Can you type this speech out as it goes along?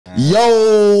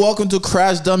Yo, welcome to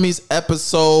Crash Dummies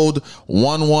episode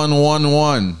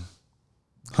 1111.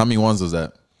 How many ones was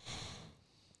that?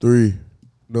 3.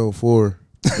 No, 4.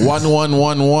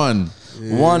 1111.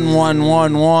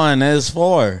 1111 is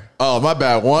 4. Oh, my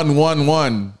bad.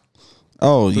 111.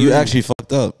 Oh, you actually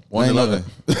fucked up. 111.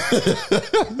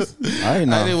 I didn't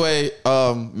know. Anyway,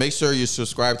 make sure you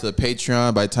subscribe to the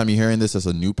Patreon. By the time you're hearing this, it's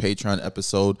a new Patreon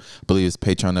episode. I believe it's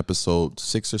Patreon episode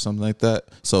 6 or something like that.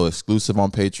 So exclusive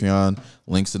on Patreon.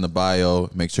 Links in the bio.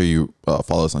 Make sure you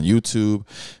follow us on YouTube.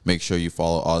 Make sure you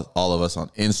follow all of us on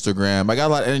Instagram. I got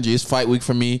a lot of energy. It's fight week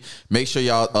for me. Make sure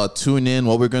y'all tune in.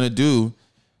 What we're going to do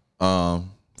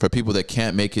for people that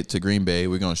can't make it to Green Bay,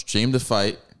 we're going to stream the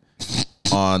fight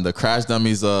on the Crash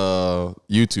Dummies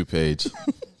YouTube page.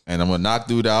 And I'm going to knock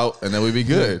dude out, and then we'll be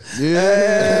good. Yeah.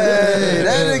 Hey,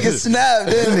 that nigga snapped,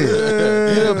 didn't he?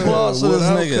 Get applause for this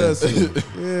nigga.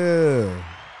 Yeah.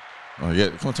 Oh, yeah.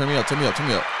 Come on, turn me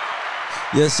up.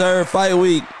 Yes, sir. Fight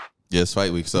week. Yes,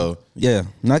 fight week. So, Yeah.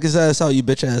 Knock his ass out, you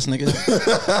bitch ass nigga.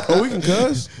 Oh, we can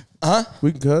cuss? Huh?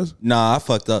 We can cuss? Nah, I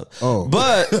fucked up. Oh.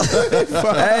 But,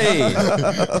 hey,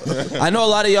 I know a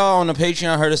lot of y'all on the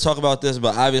Patreon heard us talk about this,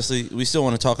 but obviously we still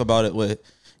want to talk about it with,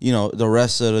 you know, the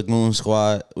rest of the Goon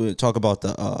Squad. We talk about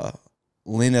the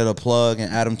Lena the Plug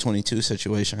and Adam 22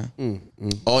 situation.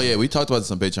 oh, yeah, we talked about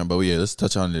this on Patreon, but yeah, let's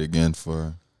touch on it again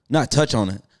for... Not touch on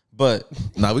it, but...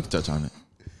 Nah, we can touch on it.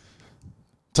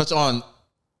 Touch on...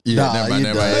 Yeah, Nah,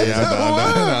 never mind.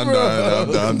 Yeah,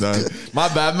 I'm done. My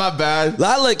bad.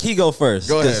 I let Key go first.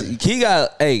 Go ahead. Key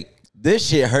got, this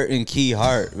shit hurting Key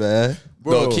heart, man.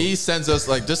 Bro, Key sends us,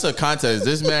 like, just a context.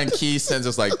 This man, Key, sends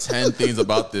us, like, 10 things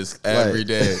about this every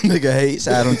day. Nigga hates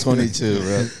Adam 22,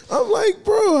 bro. I'm like,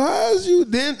 bro, how's you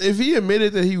then? If he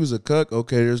admitted that he was a cuck,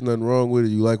 okay, there's nothing wrong with it.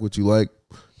 You like what you like.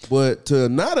 But to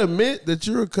not admit that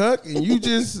you're a cuck and you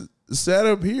just sat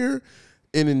up here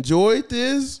and enjoyed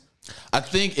this. I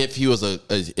think if he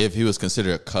was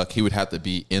considered a cuck, he would have to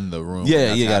be in the room.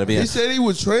 Yeah, you gotta be. He said he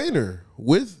would train her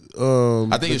with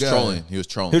I think he was trolling. He was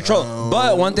trolling.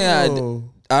 But one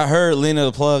thing I heard Lena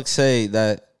the Plug say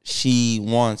that she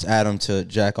wants Adam to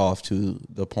jack off to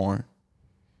the porn.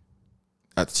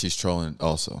 She's trolling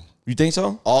also. You think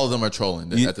so? All of them are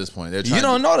trolling at this point. They're You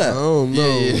don't know that. Oh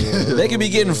no. Yeah. They could be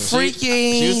getting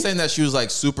freaky. She was saying that she was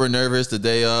like super nervous the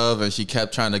day of, and she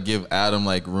kept trying to give Adam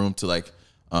like room to like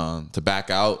to back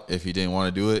out if he didn't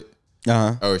want to do it,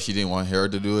 or she didn't want her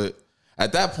to do it.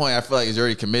 At that point, I feel like he's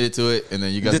already committed to it, and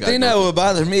then you guys. The thing that would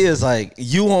bother me is like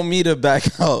you want me to back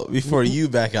out before you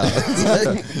back out.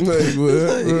 Like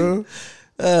what, bro?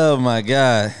 Oh my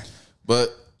god!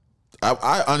 But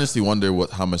I honestly wonder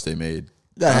how much they made.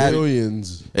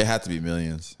 Millions. It had to be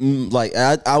millions. Like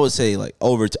I would say like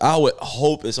over. I would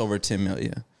hope it's over 10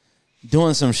 million.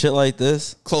 Doing some shit like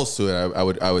this, Close to it, I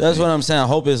would. That's what I'm saying. I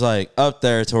hope it's like up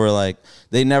there to where like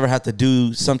they never have to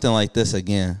do something like this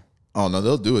again. Oh no,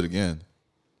 they'll do it again.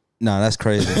 Nah, that's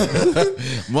crazy.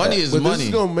 Money is But money. this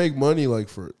is gonna make money like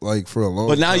for a long time.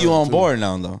 But now you on too. board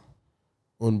now though.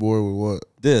 On board with what?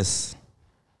 This.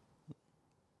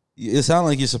 It sounds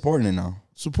like you're supporting it now.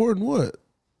 Supporting what?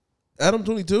 Adam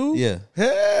 22? Yeah.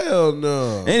 Hell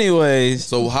no. Anyways,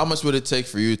 So how much would it take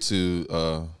for you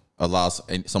to allow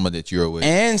someone that you're with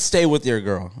and stay with your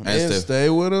girl. And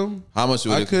stay with him? How much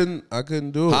would I it?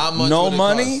 couldn't do it. How much? No would it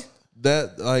money. cost?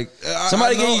 That like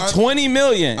Somebody gave you 20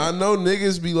 million. I know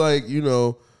niggas be like, you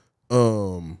know,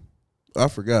 I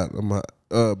forgot.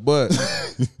 But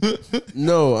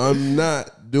no, I'm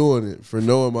not doing it for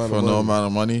no amount of money. For no amount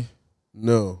of money?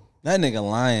 No. That nigga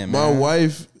lying, My man.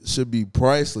 wife should be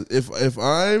priceless. If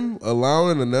I'm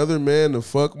allowing another man to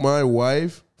fuck my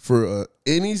wife for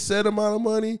any set amount of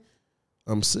money,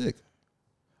 I'm sick.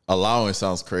 Allowing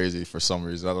sounds crazy for some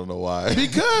reason. I don't know why.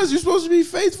 Because you're supposed to be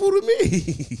faithful to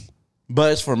me.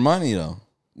 But it's for money though.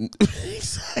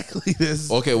 Exactly.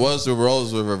 Okay, what if the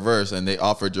roles were reversed and they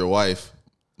offered your wife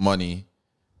money?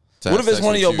 What if it's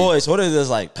one of your boys? What if it's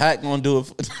like Pat gonna do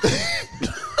it?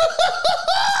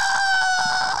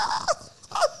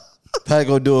 Pat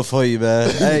gonna do it for you, man.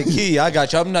 Hey, Key, I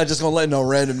got you. I'm not just gonna let no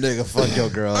random nigga fuck your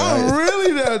girl. I'm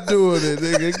really not doing it,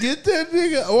 nigga. Get that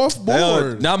nigga off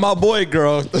board. Not my boy,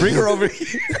 girl. Bring her over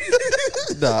here.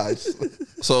 Nah.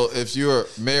 So if you're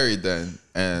married then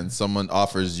and someone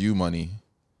offers you money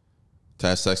to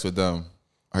have sex with them,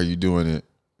 are you doing it?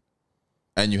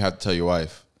 And you have to tell your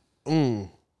wife.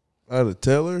 I had to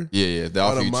tell her? Yeah. They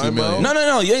offer you $2 million.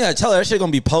 No. You ain't gotta tell her. That shit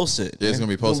gonna be posted. Yeah, it's gonna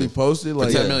be Gonna posted. be posted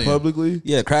like 10 million. publicly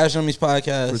Yeah, Crash Dummies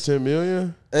podcast. for 10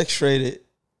 million? X-rated.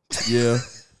 Yeah.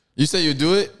 You say you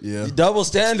do it? Yeah. Double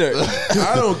standard.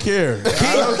 I don't care.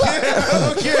 I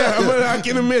don't care. I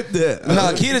can admit that.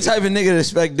 Nah, Key the type of nigga to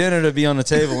expect dinner to be on the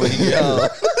table when he get home.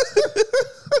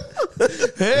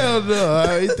 Hell no,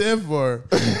 I ain't that far.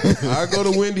 I go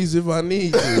to Wendy's if I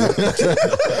need to.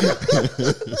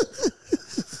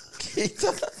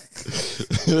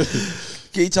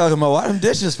 Keep talking about why them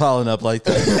dishes piling up like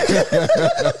that.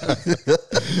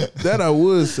 That I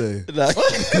would say.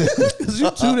 Cause you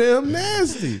too damn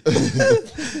nasty.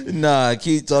 Nah,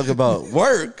 keep talking about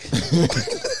work.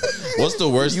 What's the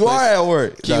worst? You are at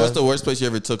work. Key, what's the worst place you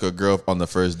ever took a girl on the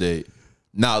first date?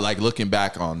 Now, like looking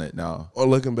back on it now. Or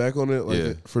looking back on it, like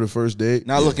Yeah. for the first date.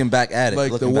 Not looking back at it.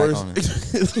 Like looking the back worst. on it.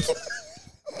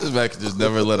 This man can just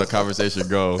never let a conversation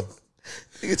go.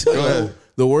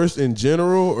 The worst in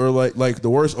general, or like the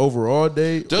worst overall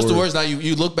date? Just or, the worst. Now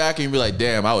you look back and you be like,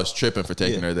 damn, I was tripping for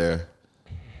taking her there.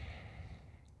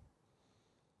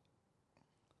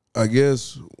 I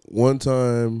guess one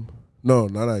time, no,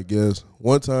 not I guess.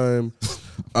 One time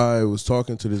I was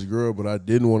talking to this girl, but I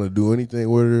didn't want to do anything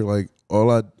with her. Like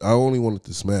I only wanted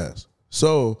to smash.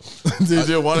 So Did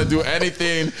you want to do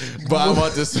anything but I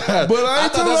want to smash? But I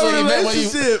ain't thought that's what you meant when you.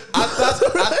 relationship. I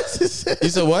thought. You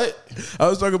said what? I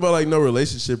was talking about like no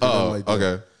relationship. Or nothing like that.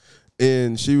 Okay.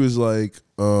 And she was like,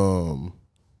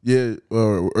 yeah,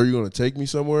 are you going to take me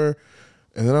somewhere?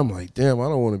 And then I'm like, damn, I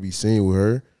don't want to be seen with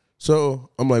her. So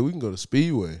I'm like, we can go to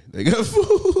Speedway. They got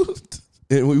food.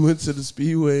 And we went to the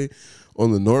Speedway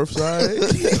on the north side.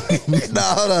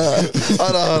 Nah,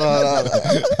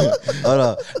 hold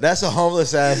on. That's a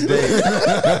homeless ass date.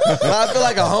 I feel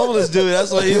like a homeless dude.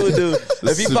 That's what he would do.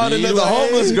 If he found another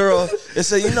homeless girl and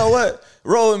say, you know what?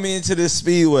 Roll with me into this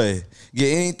Speedway.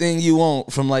 Get anything you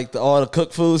want from like all the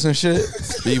cooked foods and shit.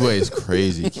 Speedway is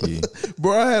crazy, Key.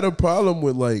 Bro, I had a problem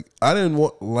with like, I didn't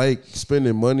want like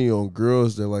spending money on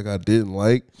girls that like I didn't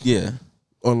like. Yeah.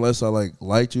 Unless I like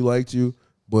liked you.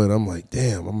 But I'm like,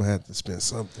 damn, I'm gonna have to spend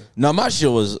something. No, my shit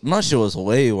was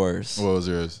way worse. What was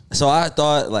yours? So I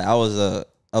thought like I was a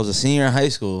senior in high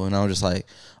school, and I was just like,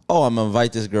 oh, I'm gonna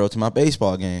invite this girl to my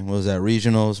baseball game. It was at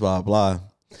regionals, blah blah.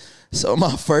 So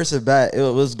my first at bat, it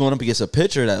was going up against a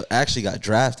pitcher that actually got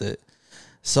drafted.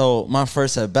 So my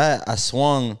first at bat, I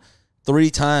swung 3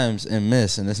 times and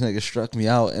missed, and this nigga struck me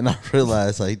out, and I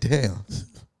realized like, damn,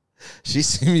 she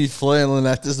see me flailing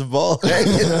at this ball.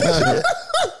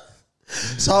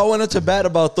 So I went up to bat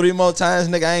about 3 more times.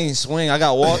 Nigga, I ain't swing. I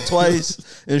got walked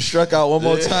twice and struck out 1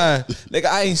 more time. Nigga,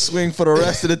 I ain't swing for the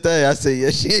rest of the day. I said, yeah,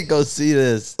 she ain't gonna see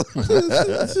this.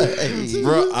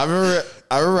 Bro, I remember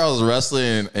I was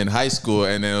wrestling in high school,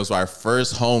 and then it was our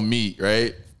first home meet,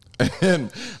 right?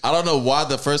 And I don't know why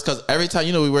because every time,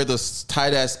 we wear those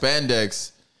tight ass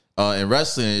spandex in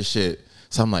wrestling and shit.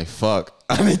 So I'm like, fuck,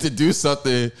 I need to do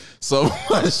something so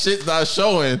my shit's not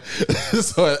showing.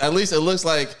 So at least it looks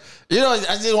like,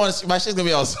 I didn't want to. My shit's gonna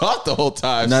be on soft the whole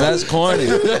time. Now that's corny.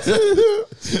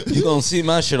 You gonna see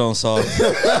my shit on soft.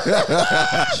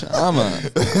 I'm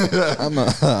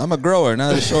a grower,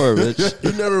 not a shower, bitch.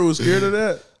 You never was scared of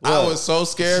that? I was so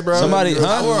scared, bro. Somebody,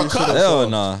 I wore a cup. Hell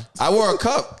nah. I wore a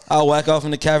cup. I'll whack off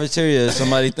in the cafeteria.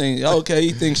 Somebody think, okay,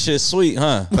 you think shit's sweet,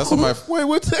 huh? That's what my. Wait,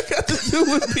 what's that got to do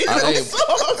with being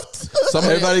soft?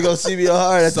 Everybody gonna see me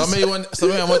hard. Somebody I went to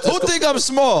Who school. think I'm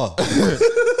small?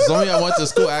 Somebody I went to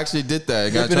school actually did that.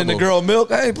 And got in Dipping in the trouble. girl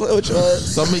milk. I ain't play with you.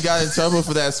 Somebody got in trouble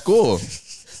for that school.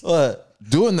 What?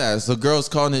 Doing that. So girls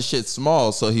calling this shit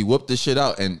small. So he whooped the shit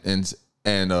out and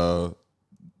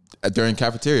during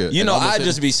cafeteria. I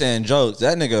just be saying jokes.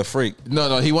 That nigga a freak.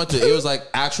 No, he went to. It was like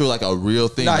actual like a real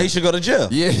thing. Nah, he should go to jail.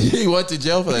 Yeah, he went to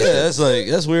jail for that. Yeah,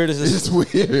 that's weird as It's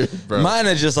weird, bro. Mine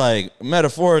is just like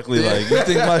metaphorically, like you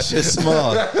think my shit's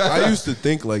small. I used to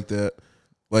think like that,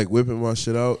 like whipping my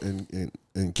shit out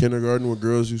in kindergarten where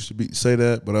girls used to say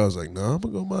that, but I was like, nah, I'm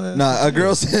gonna go my ass. Nah, a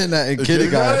girl saying that in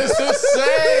kindergarten. What is this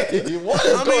say? I'm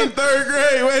in 3rd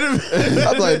grade. Wait a minute.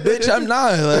 I'm like, bitch, I'm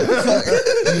 9. Like,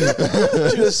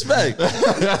 what you expect?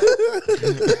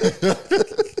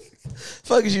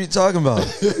 Fuck is you talking about?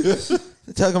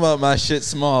 You're talking about my shit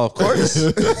small, of course.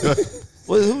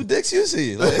 Who dicks you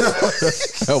see? Like,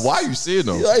 Why are you seeing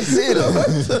them? I see them.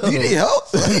 You need help?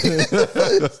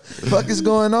 Fuck is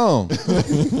going on?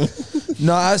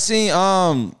 No, I seen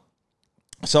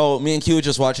so me and Q were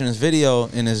just watching this video,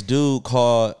 and this dude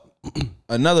called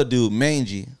another dude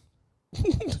mangy.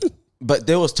 But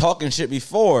they was talking shit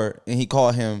before, and he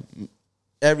called him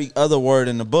every other word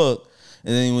in the book,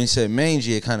 and then when he said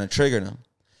mangy, it kind of triggered him.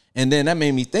 And then that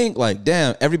made me think like,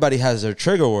 damn, everybody has their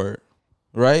trigger word.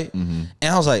 right? And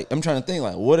I was like, I'm trying to think,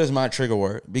 like, what is my trigger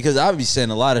word? Because I would be saying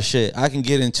a lot of shit. I can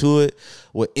get into it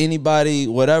with anybody,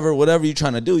 whatever you're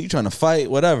trying to do. You trying to fight,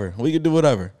 whatever. We could do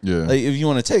whatever. Yeah. Like, if you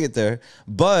want to take it there.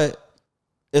 But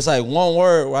it's like one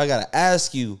word where I got to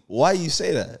ask you, why you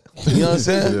say that? You know what I'm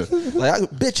saying? Like,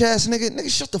 bitch ass nigga,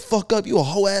 shut the fuck up. You a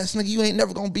hoe ass nigga. You ain't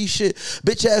never gonna be shit.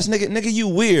 Bitch ass nigga, you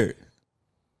weird.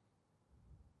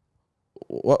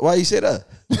 Why you say that?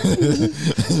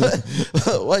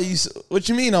 What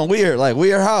you mean I'm weird? Like,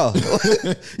 weird how?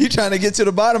 You trying to get to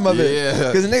the bottom of it?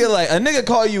 Yeah. Because a nigga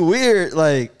call you weird,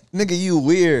 like, nigga, you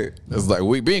weird. It's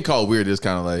like being called weird is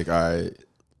kind of like, all right.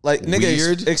 Like,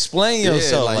 nigga, explain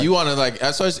yourself. Like, you want to, like,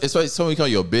 it's like somebody call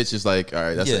you a bitch. It's like, all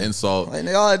right, that's an insult. Like,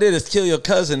 nigga, all I did is kill your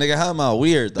cousin, nigga. How am I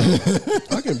weird, though?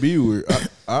 I can be weird.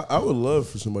 I would love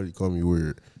for somebody to call me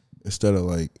weird instead of,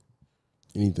 like,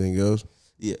 anything else.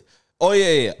 Yeah. Oh,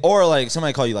 yeah. Or, like,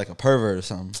 somebody call you, like, a pervert or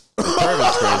something.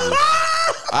 Pervert's crazy.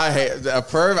 I hate a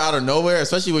perv out of nowhere,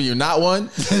 especially when you're not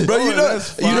one. Bro, you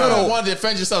don't want to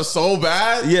defend yourself so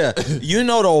bad. Yeah. You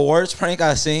know the worst prank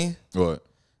I seen? What?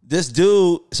 This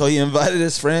dude, so he invited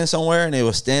his friend somewhere, and they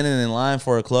were standing in line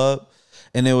for a club,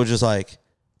 and they were just like,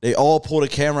 they all pulled a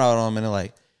camera out on him, and they're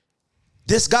like,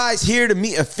 this guy's here to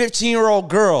meet a 15-year-old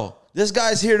girl. This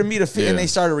guy's here to meet and they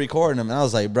started recording him, and I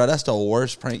was like, bro, that's the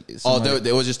worst prank.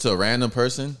 They was just to a random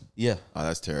person? Yeah. Oh,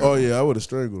 that's terrible. Oh, yeah, I would have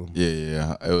strangled him.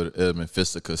 Yeah. It would have been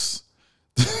fisticuffs.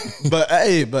 But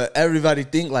everybody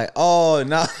think like, oh,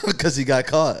 nah, because he got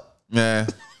caught. Nah.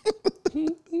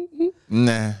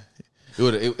 He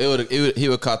would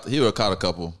have caught a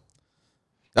couple.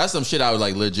 That's some shit I would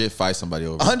like legit fight somebody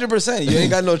over. 100%. You ain't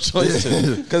got no choice.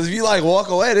 Because if you like walk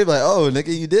away, they be like, oh,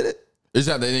 nigga, you did it. It's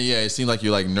not that. Yeah, it seemed like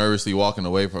you're like nervously walking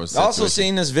away from a situation. I also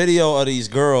seen this video of these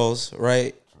girls,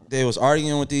 right? They was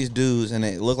arguing with these dudes, and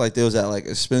it looked like they was at like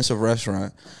an expensive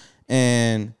restaurant,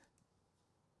 and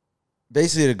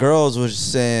basically the girls was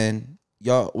saying,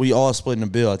 "Y'all, we all splitting the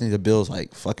bill." I think the bill was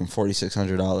like fucking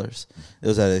 $4,600. It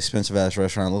was at an expensive ass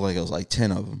restaurant. It looked like it was like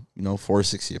 10 of them, you know,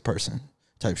 $460 a person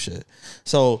type shit.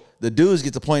 So the dudes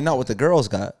get to point out what the girls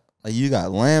got. Like, you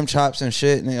got lamb chops and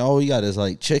shit, and all you got is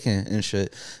like chicken and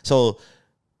shit. So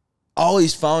I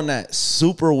always found that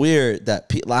super weird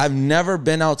that I've never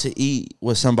been out to eat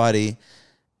with somebody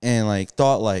and like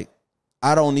thought like,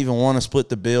 I don't even want to split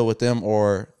the bill with them,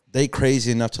 or they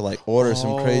crazy enough to like order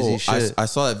some crazy shit. I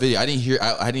saw that video. I didn't hear.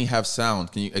 I didn't have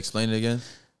sound. Can you explain it again?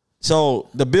 So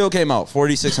the bill came out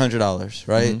 $4,600,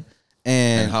 right?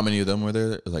 And how many of them were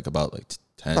there? Like about like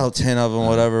 10. About 10 of them,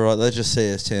 whatever. Let's just say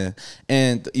it's 10.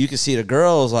 And you can see the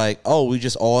girls like, oh, we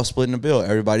just all splitting the bill.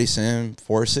 Everybody's saying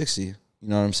 $460. You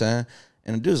know what I'm saying?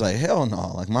 And the dude's like, hell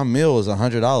no. Like, my meal is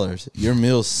 $100. Your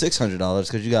meal's $600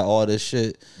 because you got all this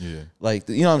shit. Yeah. Like,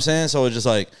 you know what I'm saying? So it's just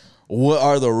like, what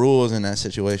are the rules in that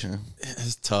situation?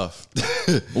 It's tough.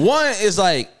 One is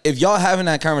like, if y'all having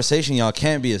that conversation, y'all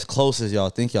can't be as close as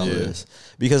y'all think y'all is.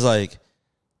 Because like,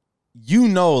 you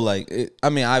know, like,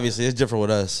 I mean, obviously it's different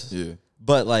with us. Yeah.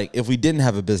 But like, if we didn't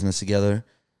have a business together,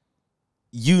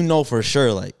 you know for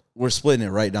sure, like, we're splitting it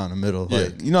right down the middle. Yeah.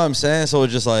 Like, you know what I'm saying? So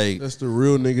it's just like, that's the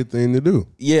real nigga thing to do.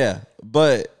 Yeah,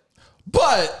 but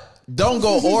don't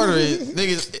go order it,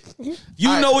 niggas.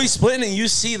 You know we splitting, and you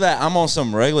see that I'm on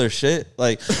some regular shit.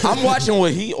 Like, I'm watching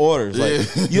what he orders.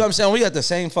 Like, you know what I'm saying? We got the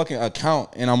same fucking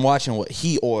account, and I'm watching what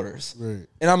he orders. Right.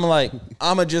 And I'm like,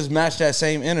 I'ma just match that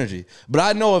same energy. But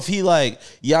I know if he like,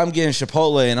 yeah, I'm getting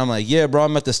Chipotle, and I'm like, yeah, bro,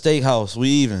 I'm at the steakhouse. We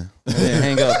even. And then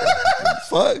hang up.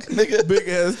 Fuck, nigga. Big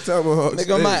ass tomahawk.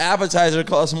 Nigga, my appetizer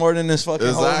costs more than this fucking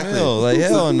whole meal. Like,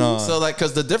 hell no. So like,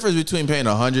 cause the difference between paying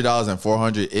 $100 and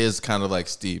 $400 is kind of like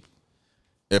steep.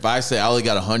 If I say I only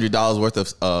got $100 worth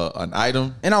of an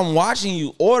item, and I'm watching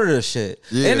you order the shit,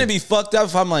 and it'd be fucked up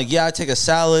if I'm like, yeah, I take a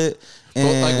salad.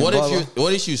 And like,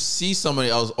 what if you see somebody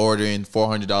else ordering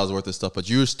 $400 worth of stuff, but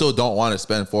you still don't want to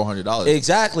spend $400?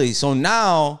 Exactly. So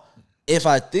now, if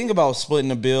I think about splitting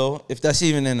the bill, if that's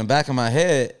even in the back of my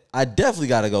head, I definitely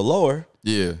got to go lower.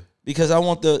 Yeah. Because I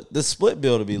want the split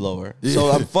bill to be lower. Yeah. So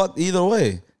I'm fucked either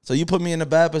way. So you put me in a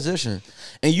bad position,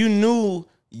 and you knew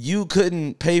you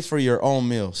couldn't pay for your own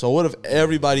meal. So what if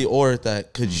everybody ordered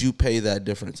that? Could you pay that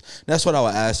difference? That's what I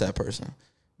would ask that person.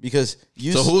 Because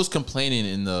you. So who's complaining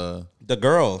in the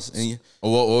girls? And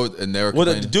and they were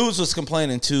complaining? The dudes was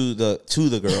complaining to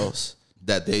the girls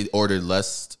that they ordered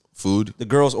less food. The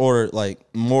girls ordered like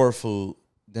more food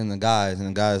than the guys, and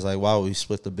the guys like, why would we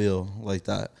split the bill like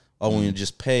that? Why wouldn't we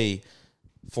just pay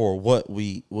for what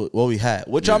we had,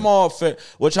 which I'm all for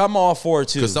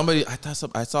too. Because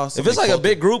I saw. If it's like a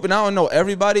big group and I don't know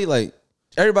everybody, like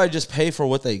everybody just pay for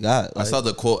what they got. I Like, saw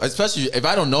the quote. Especially if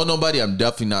I don't know nobody, I'm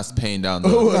definitely not paying down.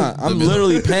 I'm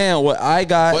literally paying what I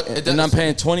got, and I'm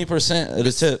paying 20% of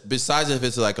the tip. Besides if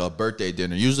it's like a birthday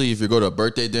dinner. Usually if you go to a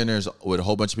birthday dinners with a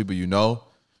whole bunch of people you know,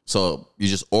 so you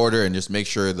just order and just make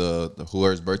sure the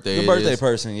whoever's birthday The birthday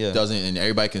person, yeah. doesn't, and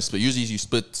everybody can split. Usually you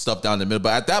split stuff down the middle,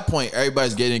 but at that point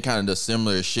everybody's getting kind of the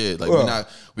similar shit. Like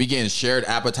we getting shared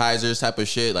appetizers type of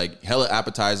shit, like hella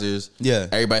appetizers. Yeah,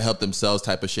 everybody help themselves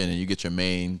type of shit, and you get your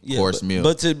main course meal.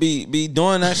 But to be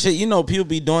doing that shit, you know, people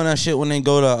be doing that shit when they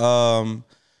go to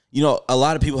you know, a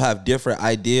lot of people have different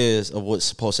ideas of what's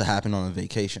supposed to happen on a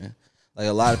vacation. Like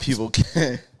a lot of people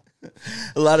can't.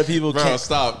 A lot of people Bro, can't.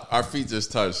 stop. Our feet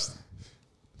just touched.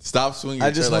 Stop swinging. I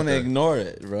just want to like ignore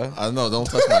it, bro. I know. Don't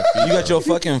touch my feet. You got your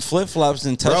fucking flip flops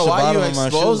and touch bro, the why bottom you of my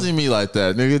shoe. exposing me like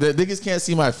that, nigga? Niggas can't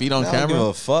see my feet on I don't camera. give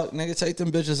a fuck, nigga. Take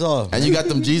them bitches off. And you got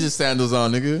them Jesus sandals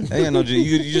on, nigga. I ain't no.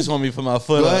 You just want me to put my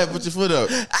foot Go up. ahead, put your foot up.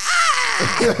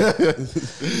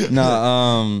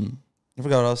 Nah, I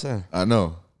forgot what I was saying. I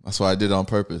know. That's why I did it on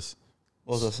purpose.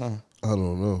 What was I saying? I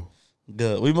don't know.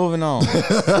 Good. We moving on.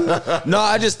 No,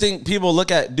 I just think people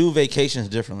do vacations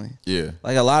differently. Yeah.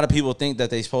 Like a lot of people think that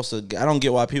they supposed to. I don't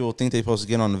get why people think they supposed to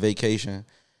get on a vacation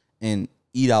and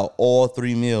eat out all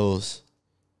 3 meals.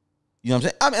 You know what I'm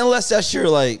saying? I mean, unless that's your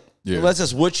unless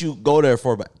that's what you go there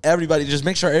for. But everybody, just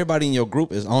make sure everybody in your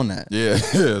group is on that. Yeah,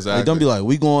 exactly. Like, don't be like,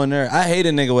 we going there. I hate a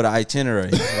nigga with an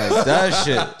itinerary. Like that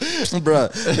shit, bro.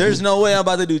 There's no way I'm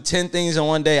about to do 10 things in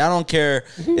one day. I don't care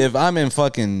if I'm in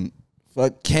fucking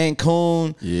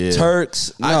Cancun,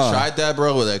 Turks. No. I tried that,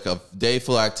 bro, with like a day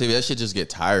full of activity. That shit just get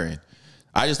tiring.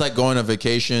 I just like going on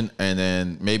vacation and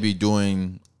then maybe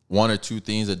doing 1 or 2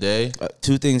 things a day.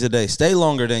 2 things a day. Stay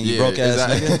longer than you broke ass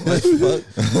nigga. Like,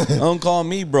 fuck. Don't call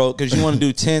me broke because you want to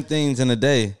do 10 things in a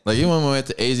day. Like even when we went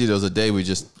to AZ, there was a day we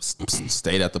just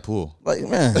stayed at the pool. Like,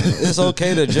 man, it's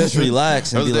okay to just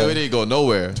relax. And There was a day we didn't go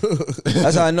nowhere.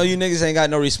 That's how I know you niggas ain't got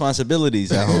no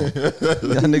responsibilities at home.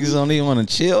 Y'all niggas don't even want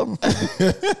to chill.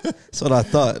 That's what I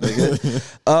thought,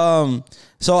 nigga.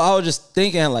 So I was just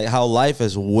thinking like how life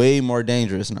is way more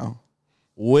dangerous now.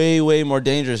 Way more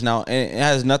dangerous now, and it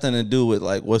has nothing to do with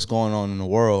like what's going on in the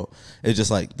world. It's just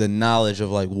like the knowledge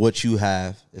of like what you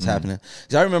have is happening.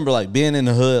 Because I remember like being in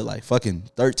the hood like fucking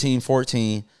 13,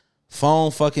 14,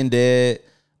 phone fucking dead,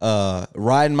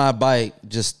 riding my bike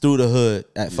just through the hood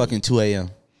at fucking 2 a.m.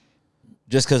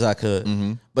 just because I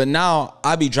could. But now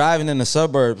I be driving in the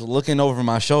suburbs looking over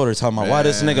my shoulder talking about why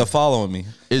this nigga following me.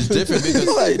 It's different because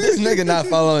like this nigga not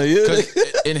following you.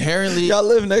 Inherently, y'all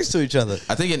live next to each other.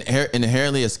 I think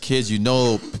inherently as kids, you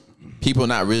know, people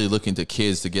not really looking to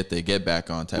kids to get their get back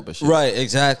on type of shit. Right,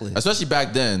 exactly. Especially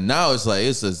back then. Now it's like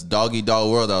it's this doggy dog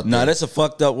world out there. Nah, that's a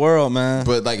fucked up world, man.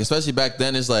 But like especially back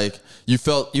then, it's like you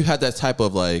had that type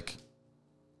of like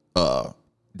the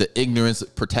ignorance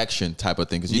protection type of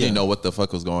thing because you didn't know what the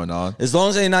fuck was going on. As long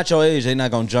as they not your age, they not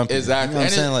gonna jump you. Exactly. You know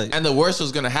what I'm saying? Like, and the worst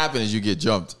was gonna happen is you get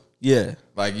jumped. Yeah.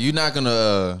 Like you're not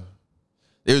gonna.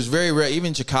 It was very rare. Even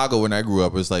in Chicago when I grew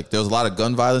up, it was like there was a lot of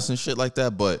gun violence and shit like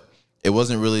that, but it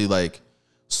wasn't really like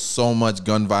so much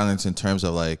gun violence in terms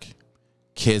of like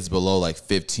kids below like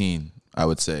 15. I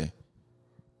would say.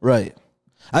 Right.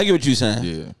 I get what you're saying.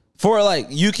 Yeah. For like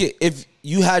you could if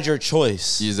you had your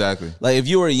choice. Exactly. Like if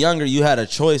you were younger, you had a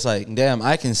choice. Like, damn,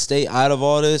 I can stay out of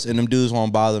all this, and them dudes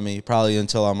won't bother me probably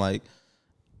until I'm like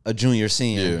a junior,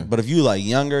 senior. Yeah. But if you like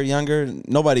younger,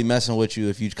 nobody messing with you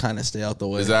if you kind of stay out the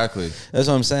way. Exactly. That's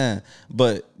what I'm saying.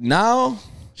 But now,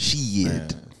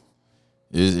 shit.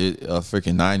 A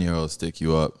freaking 9-year-old stick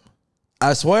you up.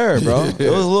 I swear, bro. It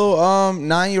was a little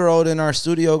 9-year-old in our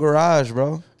studio garage,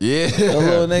 bro. Yeah. A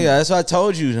little nigga. That's what I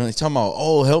told you. He's talking about,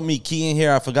 oh, help me key in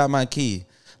here. I forgot my key.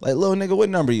 Like, little nigga, what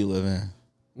number you live in?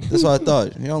 That's what I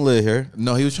thought. You don't live here.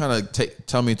 No, he was trying to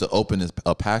tell me to open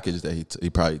a package that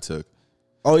he probably took.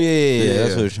 Oh yeah. That's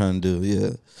what he was trying to do.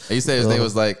 Yeah. He said his name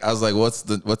was like, I was like, what's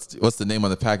the name on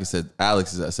the package? He said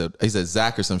Alex. He said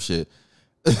Zach or some shit.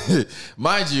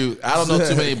 Mind you, I don't know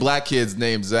too many black kids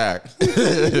named Zach.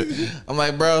 I'm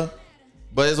like, bro,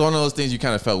 but it's one of those things you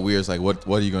kind of felt weird. It's like, what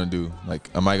are you gonna do? Like,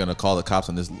 am I gonna call the cops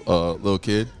on this little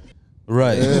kid?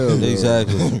 Right.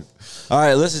 Exactly. All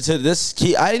right, listen to this.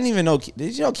 I didn't even know.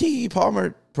 Did you know Keke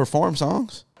Palmer performed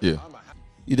songs? Yeah.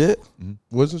 You did?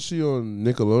 Mm-hmm. Wasn't she on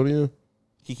Nickelodeon?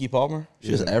 Keke Palmer?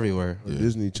 She was everywhere. Yeah.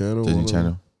 Disney Channel. Disney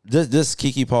Channel. This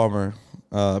Keke Palmer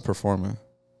performing.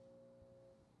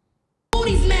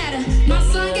 Booties matter. My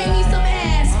son gave me some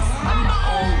ass. I'm my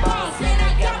own boss and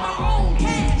I got my own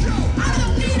cash. I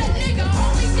don't need a nigga,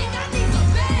 only thing I need some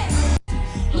bags.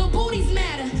 Little booties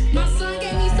matter. My son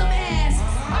gave me some ass.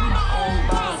 I'm my own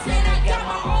boss and I got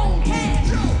my own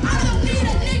cash. I don't need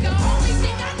a nigga, only thing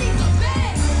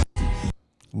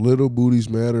Little booties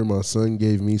matter. My son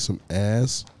gave me some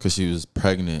ass. Because she was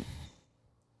pregnant.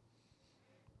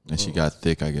 And she got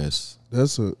thick, I guess.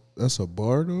 That's a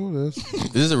bar though. That's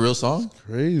Is this a real song?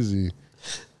 crazy.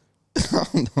 I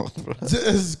don't know, bro.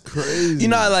 That's crazy. You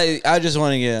know, like I just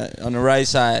want to get on the right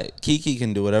side. Keke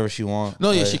can do whatever she wants.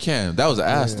 No, yeah, she can. That was an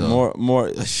ass, though.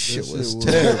 More. Shit was was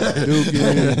terrible.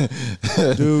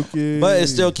 Dookie. But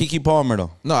it's still Keke Palmer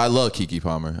though. No, I love Keke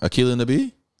Palmer. Akilah and the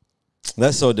Bee?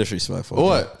 That's so disrespectful.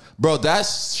 What? Bro,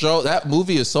 that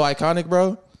movie is so iconic,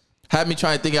 bro. Had me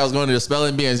trying to think I was going to the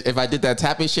spelling bee, and if I did that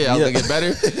tapping shit, I was going to get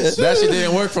better. That shit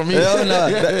didn't work for me. Hell no.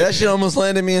 That shit almost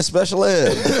landed me in special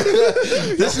ed.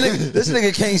 This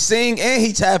nigga can't sing and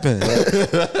he tapping.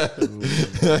 That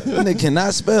nigga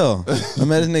cannot spell. I mean,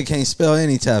 this nigga can't spell and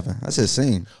he tapping. I said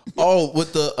sing. Oh,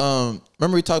 with the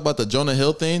remember we talked about the Jonah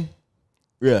Hill thing?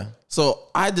 Yeah. So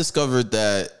I discovered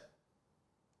that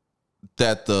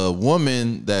the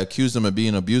woman that accused him of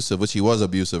being abusive, which he was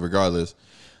abusive regardless,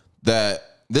 that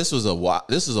this was a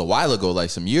while ago,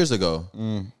 like some years ago.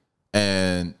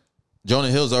 And Jonah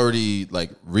Hill's already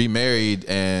like remarried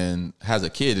and has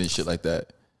a kid and shit like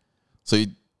that. So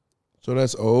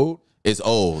that's old. It's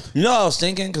old. You know what I was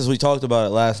thinking? Because we talked about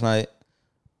it last night.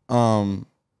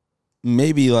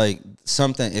 Maybe like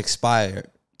something expired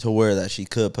to where that she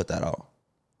could put that out.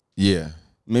 Yeah.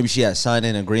 Maybe she had signed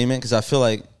an agreement, because I feel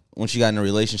like when she got in a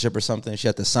relationship or something, she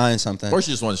had to sign something. Or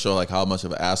she just wanted to show like how much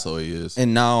of an asshole he is.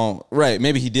 And now, right,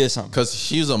 maybe he did something. Because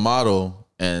she's a model,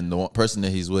 and the one person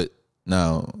that he's with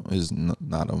now is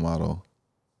not a model.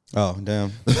 Oh,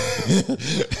 damn.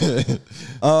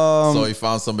 So he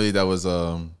found somebody that was,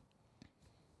 I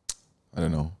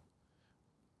don't know,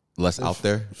 less out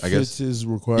there, I guess. Fits his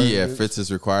requirements. Yeah, fits his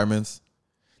requirements.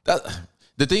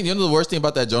 The thing, you know, the worst thing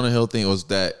about that Jonah Hill thing was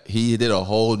that he did a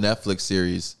whole Netflix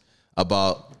series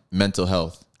about mental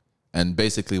health, and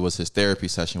basically was his therapy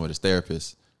session with his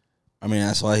therapist. I mean,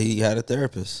 that's why he had a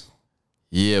therapist.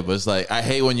 Yeah, but it's like, I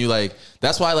hate when you like,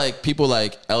 that's why like people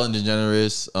like Ellen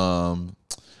DeGeneres,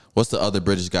 what's the other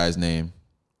British guy's name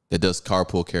that does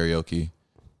carpool karaoke?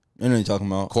 You know what you're talking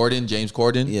about? Corden, James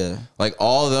Corden. Yeah. Like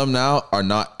all of them now are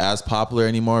not as popular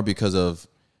anymore because of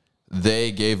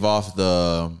they gave off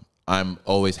the I'm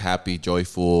always happy,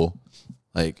 joyful,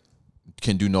 like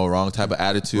can do no wrong type of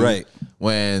attitude. Right.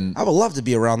 When I would love to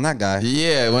be around that guy.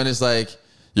 yeah, when it's like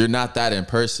you're not that in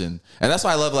person. And that's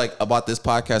why I love like about this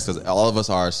podcast, because all of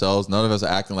us are ourselves. None of us are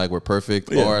acting like we're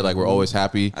perfect or like we're always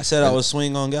happy. I said I was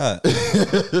swing on God.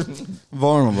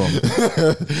 Vulnerable.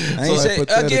 I ain't say,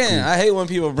 again, I hate when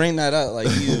people bring that up like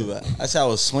you. I said I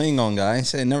was swing on God. I ain't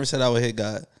say, never said I would hit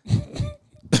God.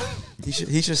 He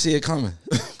should see it coming.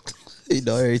 He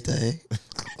know everything.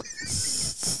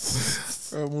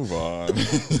 Move on.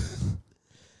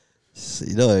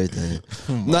 You know everything.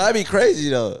 No, that'd be crazy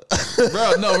though.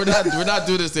 Bro, no, we're not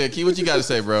doing this here. Key, what you got to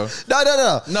say, bro?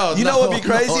 No. You know what'd be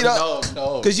crazy no, though?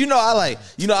 No. Because you know I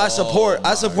support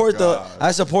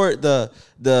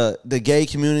the gay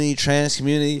community, trans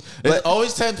community. But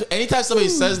always anytime somebody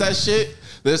says that shit,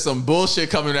 there's some bullshit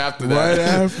coming after that. Right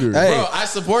after. Hey. Bro, I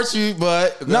support you,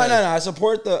 but No. I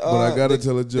support the. But I gotta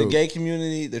tell a joke. The gay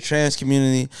community, the trans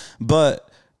community, but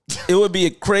it would be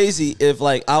crazy if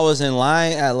like I was in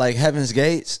line at like Heaven's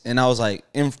Gates and I was like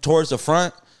in towards the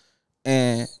front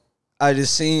and I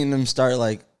just seen them start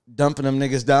like dumping them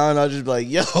niggas down. I'll just be like,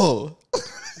 yo.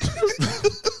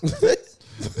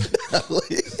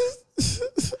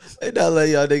 They not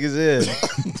letting y'all niggas in.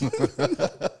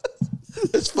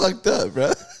 It's fucked up,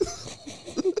 bro.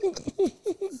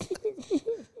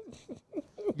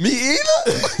 Me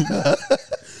either?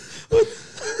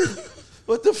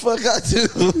 What the fuck I do?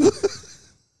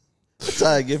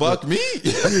 fuck me.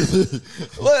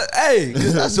 What? Hey,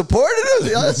 cause I supported him.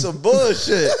 Y'all, that's some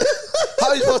bullshit.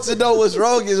 How you supposed to know what's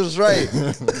wrong is what's right?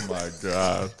 Oh my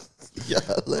god.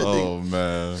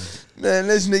 Man. Man,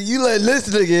 this nigga, you let this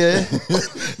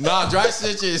nigga in. Nah, dry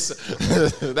snitches.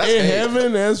 That's In hate.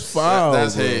 heaven, that's foul.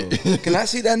 That's bro. hate. Can I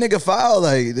see that nigga file?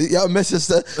 Like, y'all missing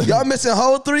stuff. Y'all missing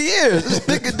whole 3 years. This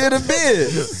nigga did a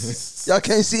bid. Y'all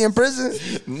can't see in prison?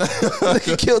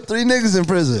 Nigga killed 3 niggas in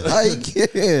prison. How you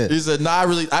can? He said, nah,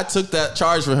 I took that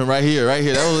charge for him right here.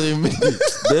 That wasn't even me.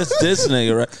 This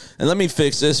nigga, right? And let me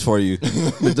fix this for you.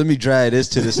 Let me drag this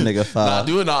to this nigga file. Nah,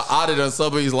 doing an audit on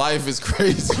somebody's life is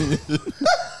crazy.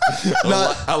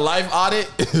 A life audit?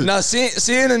 Now, seeing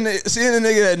a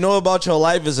nigga that know about your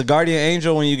life as a guardian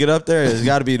angel when you get up there has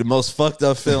got to be the most fucked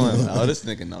up feeling. Oh, this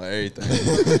nigga know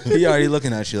everything. He already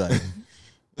looking at you like,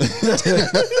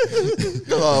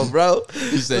 Come on, bro.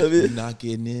 You said you're not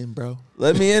getting in, bro.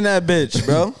 Let me in that bitch,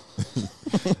 bro.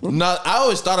 No, I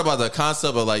always thought about the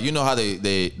concept of like, you know how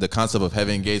the concept of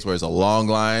heaven gates where it's a long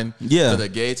line to the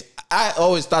gates. I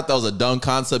always thought that was a dumb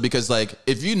concept because like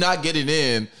if you're not getting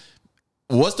in,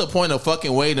 what's the point of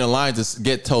fucking waiting in line to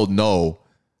get told no?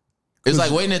 It's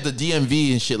like waiting at the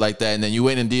DMV and shit like that, and then you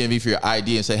wait in DMV for your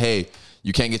ID and say, hey,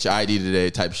 you can't get your ID today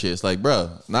type shit. It's like,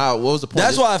 bro, nah, what was the point?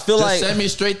 That's why I feel just like send me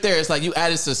straight there. It's like you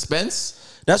added suspense.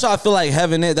 That's why I feel like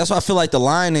heaven is. That's why I feel like the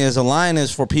line is. A line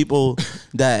is for people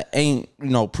that ain't,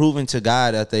 proven to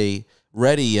God that they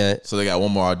ready yet. So they got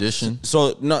one more audition.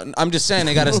 So no, I'm just saying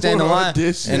they got to stand in line,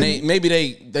 and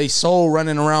they soul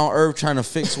running around earth trying to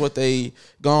fix what they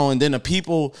going. Then the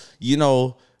people,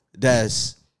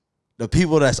 that's the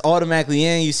people that's automatically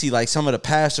in. You see like some of the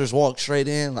pastors walk straight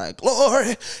in like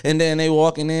glory, and then they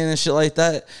walking in and shit like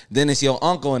that. Then it's your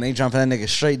uncle and they jumping that nigga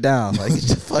straight down like get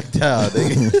your fuck down,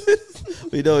 nigga.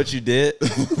 We know what you did.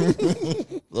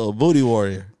 Little booty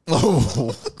warrior.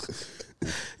 Oh.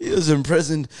 He was in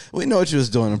prison. We know what you was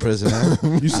doing in prison,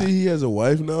 man. You see he has a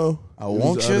wife now? I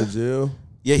want you. Out of jail.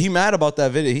 Yeah, he mad about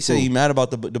that video. He said he mad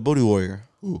about the booty warrior.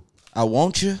 Ooh. I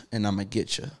want you and I'm going to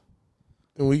get you.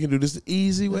 And we can do this the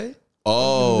easy way?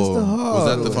 Oh. Was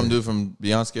that the dude from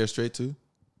Beyond Scared Straight too?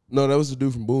 No, that was the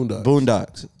dude from Boondocks.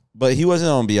 Boondocks. But he wasn't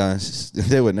on Beyond.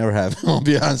 They would never have him on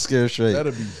Beyond Scared Straight.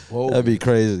 That'd be bold. That'd be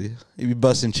crazy. He'd be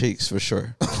busting cheeks for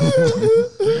sure.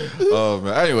 Oh,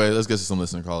 man. Anyway, let's get to some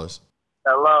listener callers.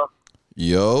 Hello.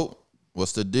 Yo,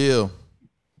 what's the deal?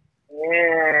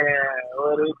 Yeah,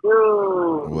 what it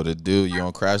do? What it do? You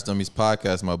on Crash Dummies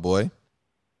podcast, my boy?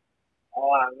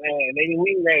 Oh, man. Nigga,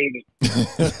 we made it.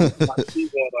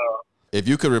 If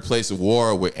you could replace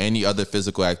war with any other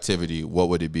physical activity, what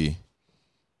would it be?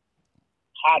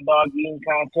 Hot dog eating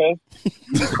contest.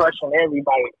 You crushing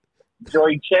everybody.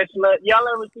 Joy Chestnut. Y'all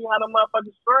ever see how the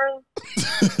motherfuckers scream?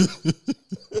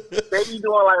 They be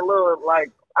doing like little,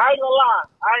 like, I ain't gonna lie.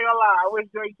 I wish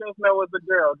Joy Chestnut was a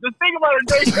girl. Just think about it,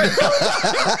 Joy Chestnut.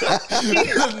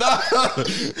 No,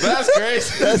 that's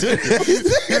crazy. That's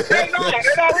crazy. They're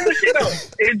not real shit though.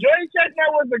 If Joy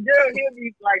Chestnut was a girl, he'd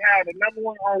be like had the #1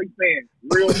 OnlyFans.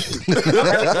 Real shit.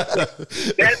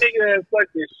 That nigga has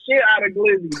sucked the shit out of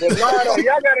Glizzy. But no,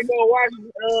 y'all gotta go watch.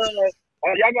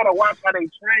 Y'all gotta watch how they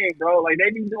train, bro. Like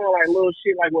they be doing like little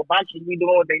shit, like what boxers be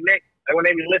doing with their neck. Like when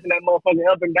they be lifting that motherfucker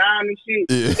up and down and shit,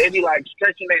 they be like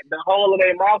stretching the whole of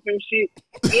their mouth and shit.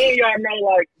 And y'all know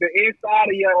like the inside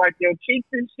of your like your cheeks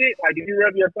and shit. Like if you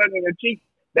rub your tongue in your cheeks,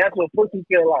 that's what pussy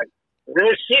feel like.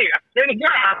 Real shit. I swear to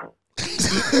God.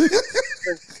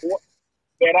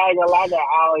 But I ain't gonna lie, I got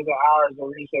hours and hours of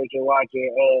research and watching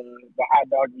the hot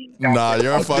dog eating. Nah,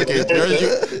 you're fucking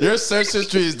your search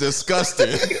history is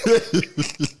disgusting.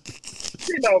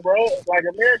 Bro, like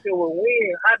America will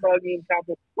win hot dog eating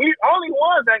contest. We only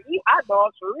ones that eat hot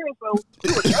dogs for real, so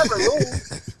we would never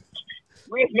lose.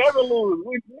 We never lose.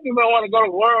 We don't want to go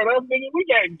to the world. Us niggas, we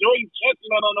got Joy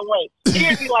Chestnut on the way.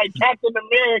 He'd be like Captain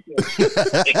America.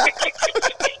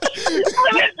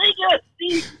 That nigga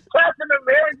see Captain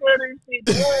America and shit.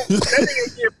 That nigga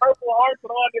get purple hearts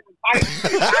and all different types.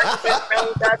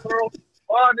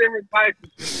 All different types of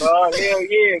shit. Oh, hell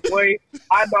yeah, boy.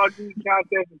 Hot dog eating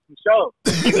contest is for sure.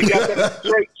 You got that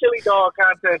straight chili dog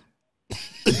contest.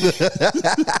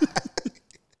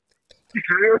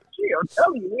 Real shit, I'm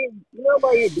telling you,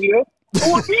 nobody would beat us.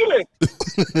 Who would beat us?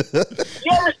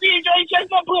 You ever see Joey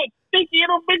Chestnut put 50 of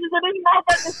them bitches in his mouth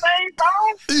at the same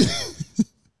time?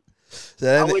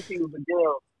 I wish he was a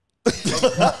girl.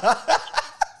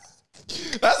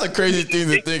 That's a crazy thing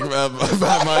to think about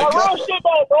Mike. Real shit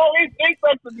though, bro. He thinks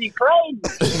that to be crazy.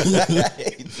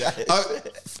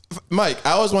 Mike,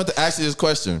 I always wanted to ask you this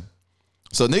question.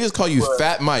 So niggas call you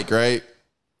Fat Mike, right?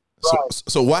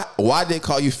 So why they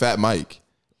call you Fat Mike?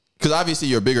 Because obviously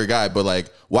you're a bigger guy, but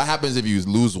like, what happens if you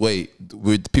lose weight?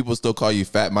 Would people still call you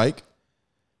Fat Mike?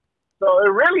 So it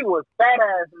really was Fat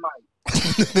Ass Mike.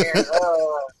 And,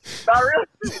 not really.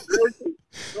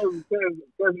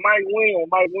 Because Mike Wynn,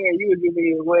 you was giving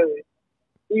me away.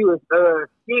 He was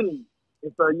skinny.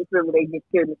 And so you feel me, they just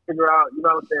couldn't figure out, you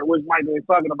know what I'm saying, which Mike they was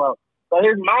talking about. So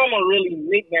his mama really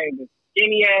nicknamed him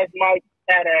Skinny Ass Mike,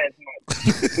 Fat Ass Mike.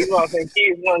 You know what I'm saying?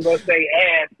 Kids wasn't gonna say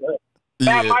ass.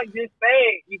 Fat Mike just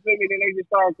said, you feel me, then they just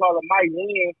started calling Mike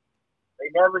Wynn. They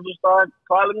never just started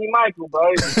calling me Michael,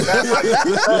 bro.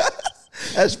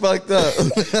 That's fucked up.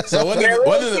 So when did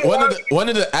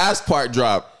the ass part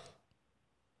drop?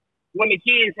 When the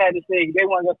kids had to say, they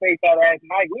weren't gonna say Fat Ass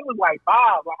Mike. We was like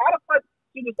 5. Like, how the fuck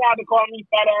she decided to call me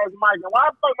Fat Ass Mike? And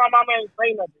why the fuck my mama ain't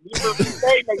say nothing? We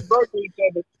stayed next door to each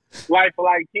other like for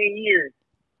like 10 years.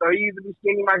 So he used to be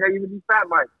Skinny Mike, I used to be Fat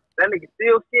Mike. That nigga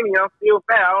still skinny. I'm still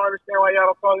fat. I don't understand why y'all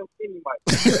don't call him skinny Mike.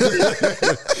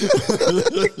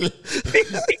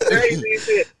 Crazy as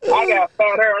shit. I got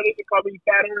fat hair. I need to call me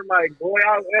fat hair Mike. Boy,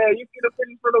 you see the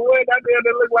pictures for the win? That damn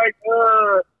they look like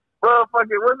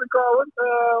motherfucking what's it called?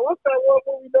 What's that one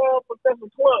movie dog for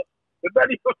Central Club? The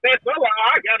Betty from that. I'm like,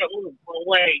 I gotta move for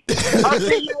way. I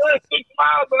see you run 6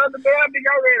 miles the other day. I think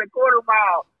I ran a quarter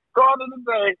mile. Called it a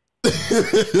day.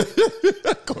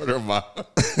 Quarter mile.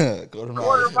 Quarter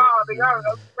mile. They got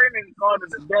a sprinting called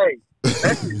it a day.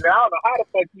 That shit, I don't know how the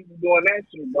fuck you be doing that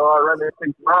shit, dog. Running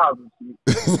 6 miles and shit.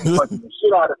 Fucking the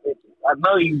shit out of bitches. I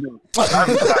know you do. I'm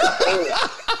just like,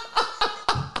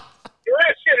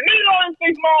 that shit, a nigga run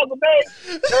 6 miles a day.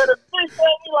 And the bitch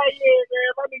told me like, yeah,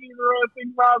 man, my nigga used to run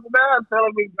 6 miles a day. I'm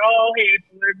telling me, go ahead,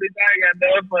 bitch. I ain't got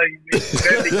nothing for you, bitch.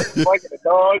 That nigga fucking the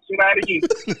dog shit out of you.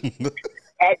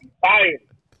 I'm tired.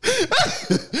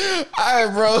 All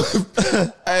right, bro.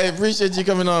 I appreciate you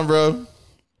coming on, bro.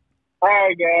 All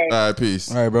right, guys. All right,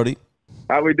 peace. All right, Brody.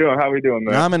 How we doing,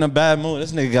 man? Now I'm in a bad mood.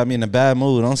 This nigga got me in a bad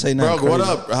mood. Don't say nothing. Bro, crazy.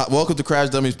 what up? Welcome to Crash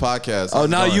Dummies podcast. Oh,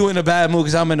 now you in a bad mood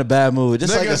because I'm in a bad mood.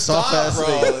 Just Nigga, like a soft ass stop,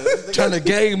 nigga. Trying to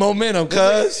gain momentum,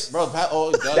 cuz. Bro, Pat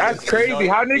always does That's this. crazy.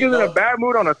 How niggas in a bad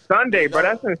mood on a Sunday, bro?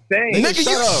 That's insane. Nigga,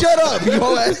 shut up.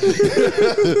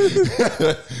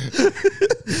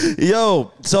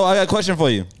 Yo, so I got a question for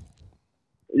you.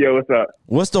 Yo, what's up?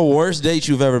 What's the worst date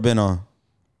you've ever been on?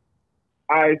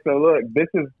 All right, so look, this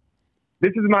is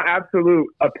my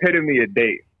absolute epitome of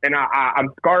date, and I'm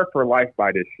scarred for life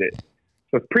by this shit.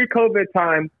 So it's pre-COVID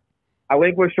time. I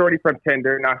linked with Shorty from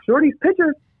Tinder. Now, Shorty's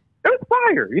pictures, it was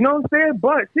fire, you know what I'm saying?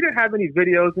 But she didn't have any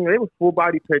videos, and they was full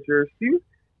body pictures. She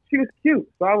was cute,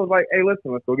 so I was like, hey,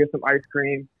 listen, let's go get some ice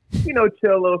cream. You know,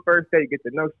 chill a little first date, get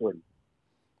to know Shorty.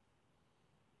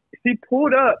 She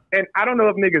pulled up, and I don't know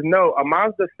if niggas know, a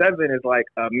Mazda 7 is like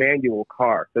a manual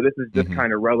car. So this is just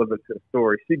kind of relevant to the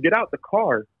story. She get out the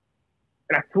car,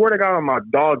 and I swear to God on my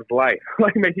dog's life,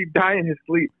 like, man, he died in his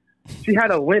sleep. She had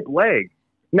a limp leg.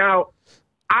 Now,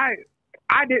 I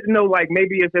didn't know, like,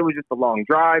 maybe if it was just a long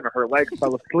drive or her legs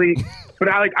fell asleep. But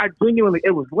I genuinely,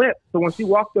 it was limp. So when she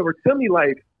walked over to me,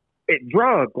 like, it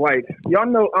drug. Like, y'all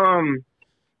know,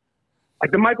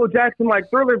 like the Michael Jackson, like,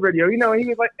 Thriller video, you know, he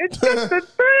was like, it's just a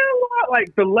thrill.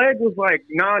 Like, the leg was, like,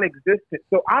 non-existent.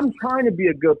 So I'm trying to be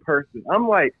a good person. I'm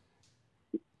like,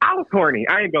 I was horny.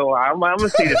 I ain't gonna lie. I'm gonna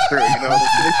see this through, you know.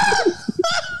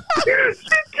 She's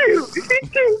cute.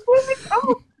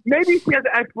 Maybe she has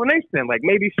an explanation. Like,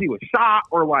 maybe she was shot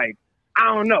or, like, I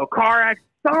don't know, car accident,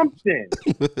 something.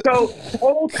 So the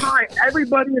whole time,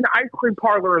 everybody in the ice cream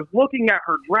parlor is looking at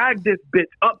her drag this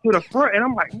bitch up to the front, and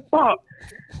I'm like, fuck.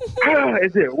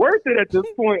 Is it worth it at this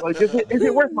point? Like, is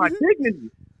it worth my dignity?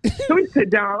 So we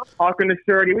sit down, talking to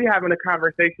Shorty, we having a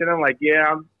conversation. I'm like, yeah,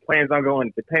 I'm plans on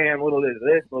going to Japan, a little bit of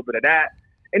this, a little bit of that.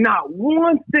 And not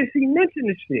once did she mention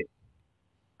the shit.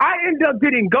 I end up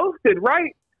getting ghosted,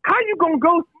 right? How you gonna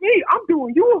ghost me? I'm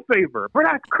doing you a favor. But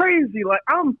that's crazy. Like,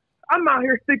 I'm out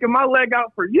here sticking my leg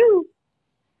out for you.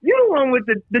 You the one with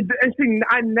the and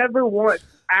I never once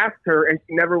asked her, and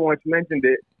she never once mentioned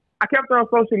it. I kept her on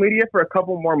social media for a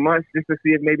couple more months just to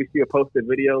see if maybe she would post a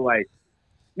video. Like,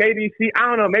 maybe I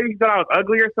don't know, maybe she thought I was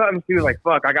ugly or something. She was like,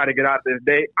 fuck, I got to get out this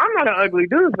date. I'm not an ugly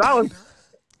dude. So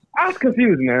I was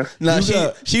confused, man. Nah,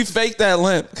 she faked that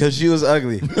limp because she was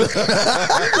ugly.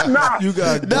 Nah, you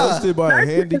got ghosted by a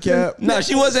handicap. Nah,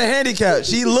 she wasn't handicapped.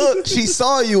 She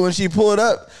saw you when she pulled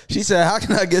up. She said, how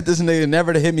can I get this nigga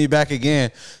never to hit me back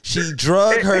again? She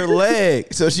drug her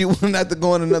leg so she wouldn't have to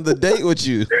go on another date with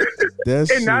you.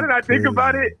 And now that I think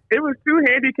about it, it was 2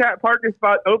 handicap parking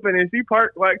spots open, and she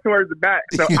parked like towards the back.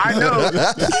 So I know.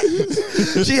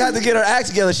 She had to get her act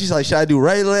together. She's like, should I do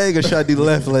right leg or should I do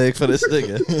left leg for this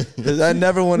nigga? Because I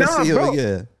never want to see him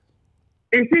again.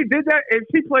 If she did that, if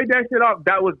she played that shit off,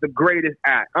 that was the greatest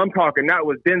act. I'm talking, that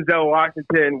was Denzel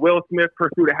Washington, Will Smith,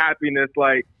 Pursuit of Happiness.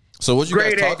 Like, so what you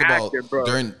guys talk actor, about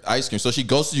during ice cream? So she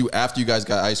ghosted you after you guys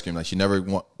got ice cream. Like, she never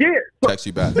text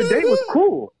you back. The date was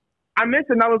cool. I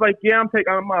mentioned, I was like, yeah, I'm planning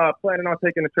on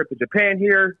taking a trip to Japan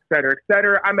here, et cetera, et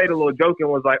cetera. I made a little joke and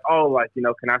was like, oh, like, you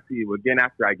know, can I see you again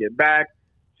after I get back?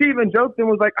 She even joked and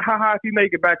was like, haha, if you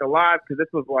make it back alive, because this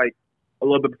was like a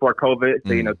little bit before COVID,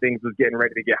 so, you know, things was getting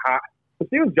ready to get hot. So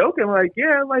she was joking, like,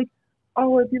 yeah, like,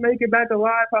 oh, if you make it back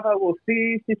alive, haha, we'll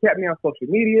see. She kept me on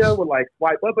social media, would like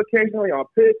swipe up occasionally on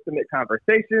pics to make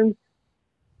conversations.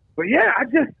 But yeah,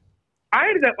 I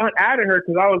ended up unadding her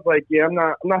because I was like, yeah, I'm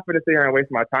not going to sit here and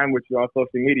waste my time with you on social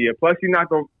media. Plus, I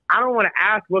don't want to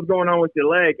ask what's going on with your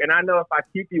leg. And I know if I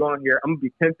keep you on here, I'm going to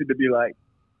be tempted to be like,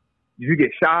 did you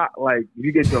get shot? Like, did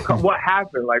you get what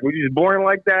happened? Like, were you just born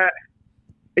like that?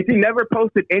 And she never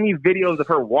posted any videos of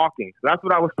her walking. So that's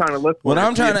what I was trying to look for. What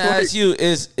I'm trying to ask you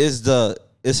is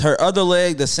her other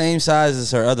leg the same size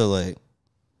as her other leg?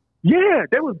 Yeah,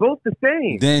 they was both the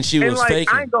same. Then she was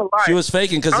faking. I ain't gonna lie. She was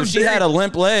faking because if she had a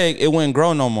limp leg, it wouldn't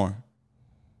grow no more.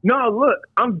 No, look,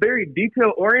 I'm very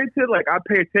detail oriented. Like I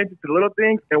pay attention to little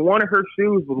things. And one of her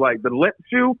shoes was like the lip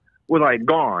shoe was like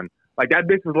gone. Like that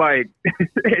bitch was like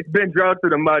it's been drugged through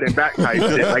the mud and back type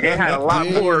shit. Like it had a lot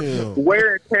more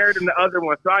wear and tear than the other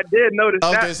one. So I did notice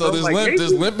that. Okay, so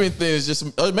this limping thing is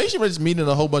just maybe she was just meeting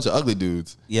a whole bunch of ugly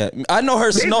dudes. Yeah, I know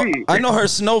her snow. I know her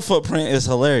snow footprint is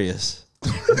hilarious.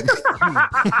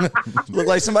 Look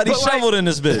like somebody shoveled in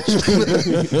this bitch.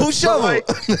 Who shoveled?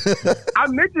 I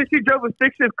mentioned she drove a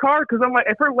 6-shift car because I'm like,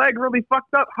 if her leg really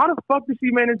fucked up, how the fuck did she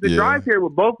manage to drive here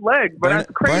with both legs? But that's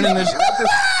crazy.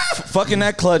 Fucking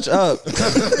that clutch up.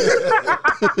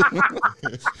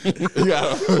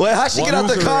 Wait, how'd she get out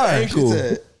the car?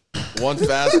 One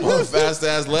fast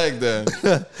ass leg then.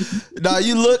 Nah,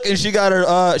 you look and she got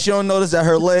her. She don't notice that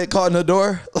her leg caught in the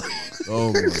door.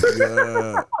 Oh my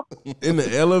god! In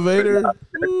the elevator.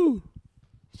 Woo.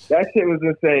 That shit was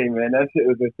insane, man. That shit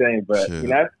was insane. But I mean,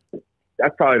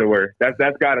 that's probably the worst. That's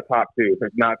got a top 2,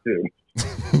 if not 2.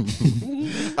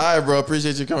 All right, bro.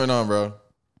 Appreciate you coming on, bro.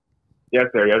 Yes,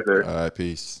 sir. Yes, sir. All right,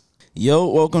 peace. Yo,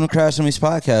 welcome to Crash Dummies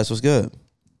podcast. What's good?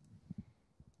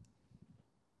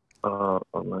 Oh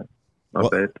man, my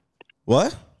bad.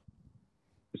 What?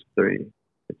 It's 3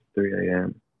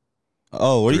 a.m.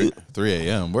 Oh, what are you? 3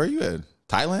 a.m. Where are you at?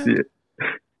 Thailand? Yeah.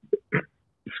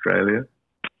 Australia.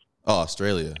 Oh,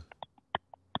 Australia.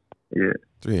 Yeah.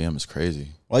 3 a.m. is crazy.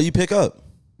 Why you pick up?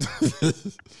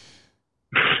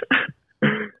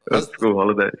 That's school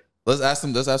holiday. Let's ask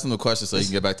them the question so you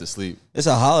can get back to sleep. It's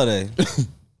a holiday.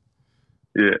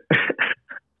 Yeah.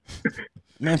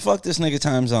 Man, fuck this nigga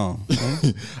time zone.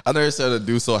 I never said a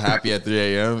dude so happy at 3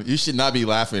 a.m. You should not be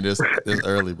laughing this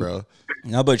early, bro.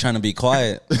 Y'all better trying to be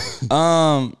quiet.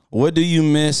 What do you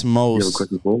miss most? You have a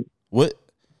question for me?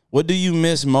 What do you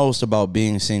miss most about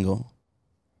being single?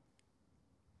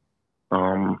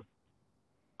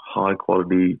 High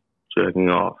quality jerking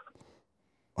off.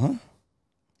 Huh?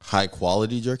 High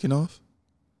quality jerking off?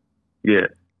 Yeah.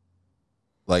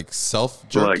 Like self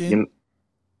jerking?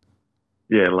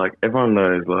 Yeah, like everyone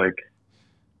knows, like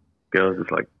girls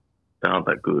just like aren't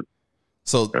that good.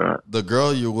 So the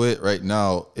girl you're with right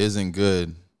now isn't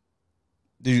good.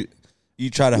 Do you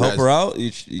try to help her out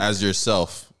as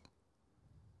yourself?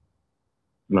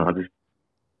 No,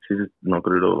 she's just not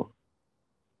good at all.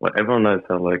 Like everyone knows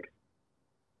how like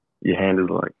your hand is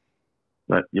like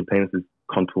your penis is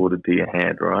contorted to your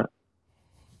hand, right?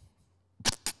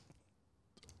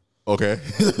 Okay.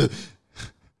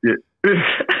 Yeah.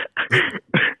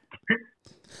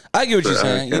 I get what you're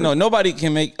saying. You know, nobody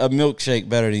can make a milkshake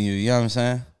better than you. You know what I'm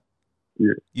saying?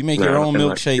 Yeah. You make your own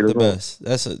milkshake the best.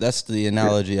 That's the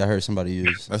analogy I heard somebody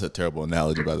use. That's a terrible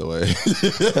analogy, by the way.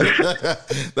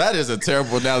 That is a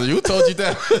terrible analogy. Who told you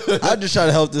that? I'm just trying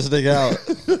to help this nigga out.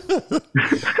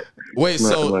 Wait,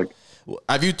 so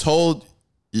have you told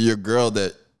your girl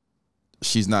that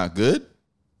she's not good?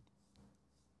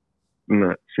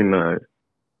 No, she knows.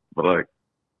 But like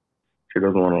she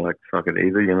doesn't want to like suck it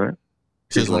either, you know?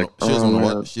 She doesn't want to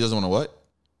what? She doesn't want to what?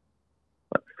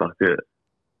 Like suck it.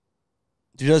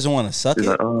 She doesn't want to suck She's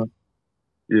it? like,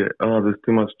 there's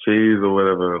too much cheese or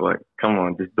whatever. Like, come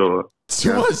on, just do it.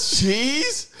 Too much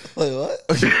cheese? Wait, what?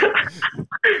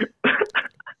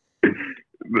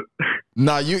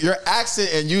 Nah, your accent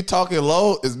and you talking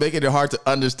low is making it hard to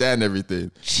understand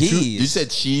everything. Cheese? You said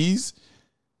cheese?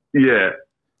 Yeah.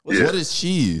 What is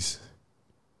cheese?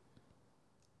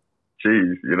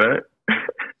 Cheese, you know?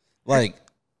 Like,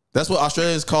 that's what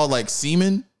Australians call like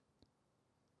semen?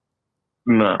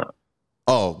 Nah.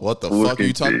 Oh, what the fuck are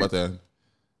you talking about then?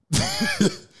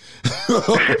 If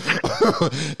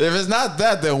it's not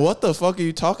that, then what the fuck are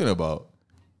you talking about?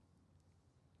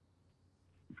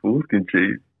 Foreskin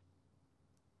cheese.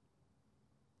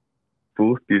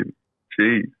 Foreskin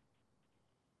cheese.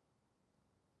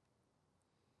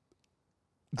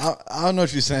 I don't know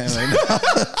what you're saying right now.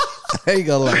 I ain't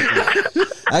gonna lie.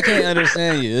 I can't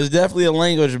understand you. There's definitely a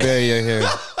language barrier here.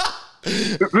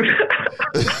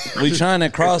 We trying to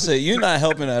cross it. You're not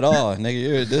helping at all,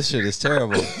 nigga. This shit is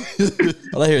terrible.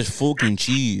 All I hear is fucking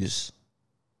cheese.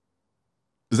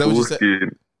 Is that what you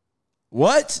said?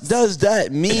 What does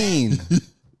that mean?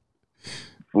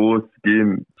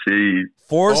 Foreskin cheese.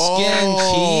 Foreskin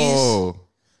cheese?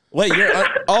 Wait,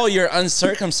 you're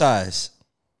uncircumcised.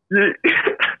 Yeah.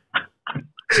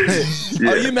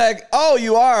 Oh, you mad? Oh,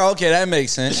 you are? Okay, that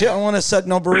makes sense. You don't want to suck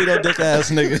no burrito dick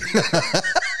ass nigga.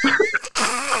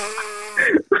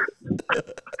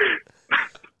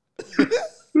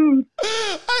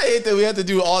 that we had to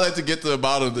do all that to get to the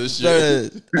bottom of this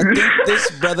shit. I think this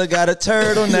brother got a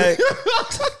turtleneck.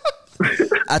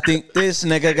 I think this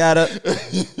nigga got a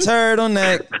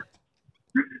turtleneck.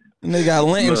 Nigga got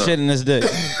lint and shit in his dick.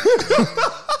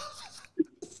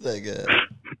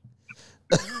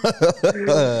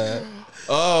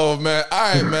 Oh man!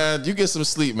 All right, man. You get some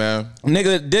sleep, man.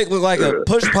 Nigga, dick look like a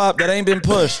push pop that ain't been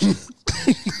pushed.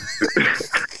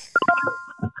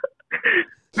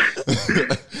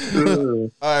 All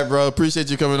right, bro.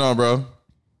 Appreciate you coming on, bro.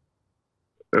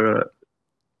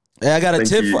 Hey, I got a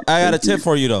tip. I got a tip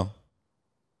for you though.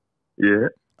 Yeah.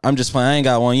 I'm just playing. I ain't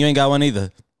got one. You ain't got one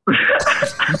either.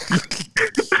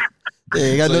 Yeah,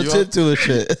 ain't got So no tip to the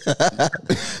shit.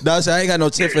 No, I ain't got no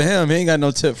tip for him. He ain't got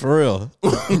no tip for real.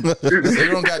 You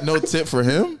don't got no tip for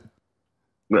him?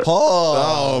 Pause.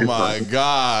 Oh my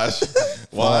gosh!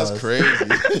 Wow, that's crazy.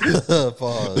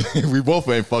 Pause. We both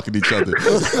ain't fucking each other.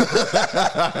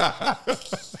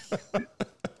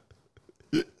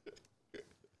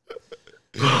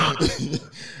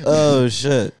 Oh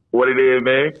shit! What it is,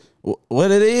 man?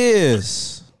 What it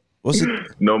is? What's it?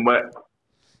 No much.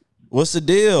 What's the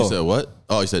deal? You said what?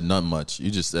 Oh, you said not much.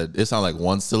 You just said it sounded like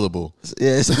one syllable.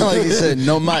 Yeah, it sounded like you said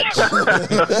no much.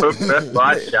 That's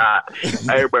my shot.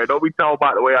 Hey, bro, don't be talking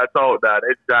about the way I talk now.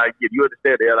 That's trying to get you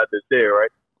understand the hell I just said, right?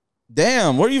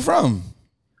 Damn, where you from?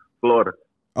 Florida.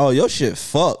 Oh, your shit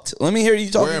fucked. Let me hear you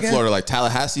talk We're in again. Florida, like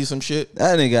Tallahassee, some shit.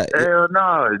 That nigga. Hell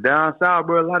no, it's down south,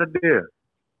 bro. A lot of there.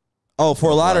 Oh,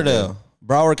 Fort Lauderdale,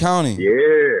 Broward County.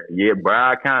 Yeah,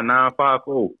 Broward County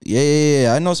 954.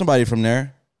 Yeah. I know somebody from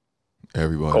there.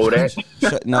 Everybody. Oh,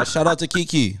 that. Now, shout out to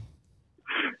Keke.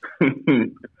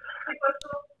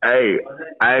 Hey,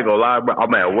 I ain't gonna lie, bro.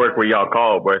 I'm at work when y'all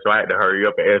called, bro, so I had to hurry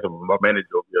up and answer my manager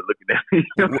over here looking at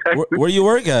me. Where you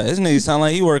work at? This nigga sound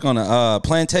like he work on a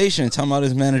plantation. Talking about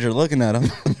his manager looking at him.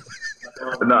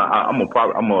 No, I'm a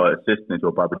assistant to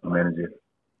a property manager.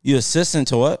 You assistant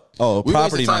to what? Oh, We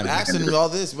property wasted time manager. asking him all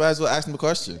this. Might as well ask him a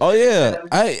question. Oh yeah.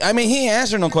 I mean he ain't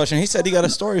answering no question. He said he got a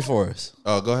story for us.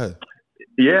 Oh, go ahead.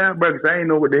 Yeah, bro, because I ain't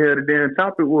know what the hell the damn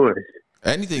topic was.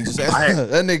 Anything, just ask.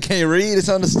 That nigga can't read. It's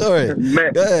on the story.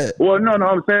 Man, Go ahead. well, no,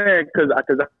 I'm saying because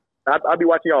I be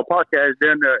watching y'all podcast.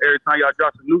 Then every time y'all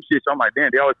drop some new shit, so I'm like,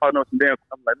 damn, they always talking on some damn.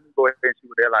 I'm like, let me go ahead and see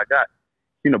what the hell I got.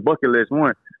 Seen a bucket list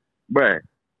one, bro.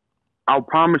 I'll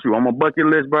promise you, I'm a bucket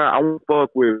list, bro. I won't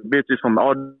fuck with bitches from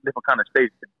all different kind of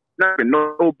states. Not even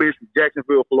no bitch from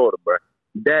Jacksonville, Florida, bro.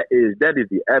 That is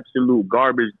the absolute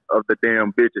garbage of the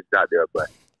damn bitches out there, bro.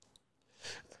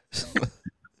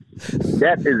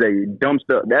 That is a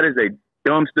dumpster. That is a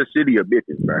dumpster city of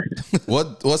bitches, bro.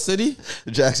 What city?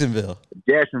 Jacksonville.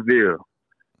 Jacksonville,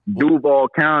 Duval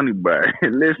County, bro.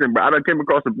 Listen, bro, I done came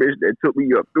across a bitch that took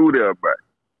me up through there, bro.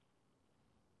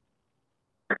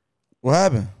 What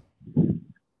happened?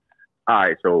 All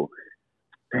right, so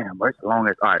damn, bro, it's the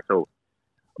longest. All right, so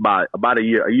about a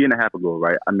year and a half ago,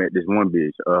 right? I met this one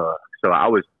bitch. So I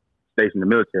was stationed in the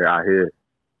military out here,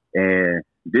 and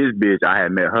this bitch, I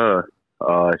had met her.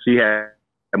 She had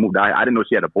moved out. I didn't know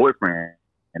she had a boyfriend,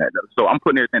 and so I'm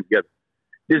putting everything together.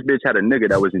 This bitch had a nigga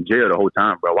that was in jail the whole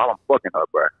time, bro, while I'm fucking her,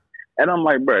 bro. And I'm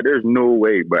like, bro, there's no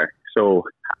way, bro. So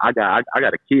I got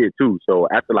a kid too. So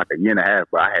after like a year and a half,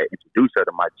 bro, I had introduced her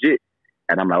to my jit.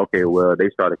 And I'm like, okay, well, they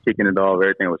started kicking it off.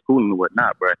 Everything was cool and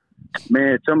whatnot, bro.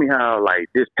 Man, tell me how, like,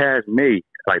 this past May,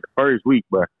 like the first week,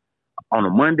 bro, on a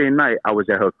Monday night, I was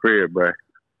at her crib, bro.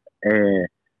 And,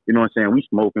 you know what I'm saying? We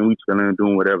smoking, we chilling,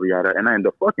 doing whatever, yada. And I ended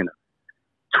up fucking her.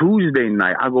 Tuesday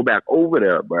night, I go back over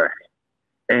there, bro.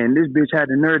 And this bitch had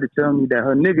the nerve to tell me that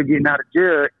her nigga getting out of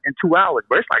jail in 2 hours,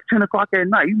 bro. It's like 10 o'clock at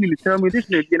night. You mean to tell me this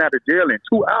nigga getting out of jail in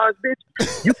 2 hours,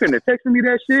 bitch? You finna texting me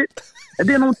that shit? And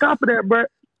then on top of that, bro,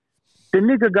 the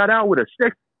nigga got out with a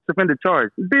sex offender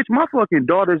charge. Bitch, my fucking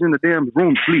daughter's in the damn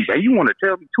room sleep. And you want to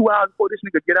tell me 2 hours before this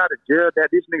nigga get out of jail that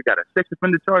this nigga got a sex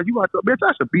offender charge? You out there, bitch,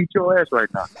 I should beat your ass right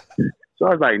now. So I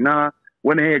was like, nah.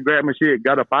 Went ahead, grabbed my shit,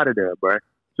 got up out of there, bro.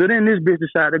 So then this bitch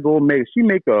decided to go make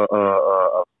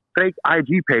a fake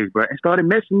IG page, bro, and started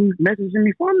messaging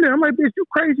me from there. I'm like, bitch, you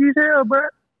crazy as hell, bro.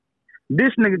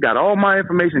 This nigga got all my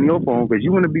information in your phone because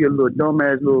you want to be a little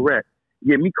dumbass little rat.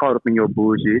 Get me caught up in your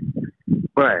bullshit.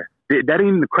 But that ain't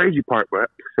even the crazy part, bro.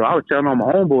 So I was telling all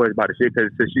my homeboys about the shit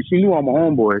because she knew all my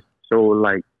homeboys. So,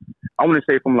 like, I want to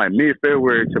say from, like,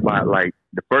 mid-February to about, like,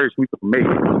 the first week of May,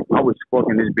 I was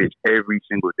fucking this bitch every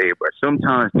single day, bro.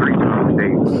 Sometimes 3 times a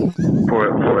day.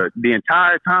 For the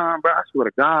entire time, bro, I swear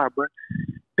to God, bro.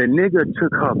 The nigga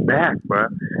took her back, bro.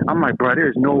 I'm like, bro,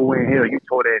 there's no way in hell you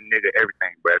told that nigga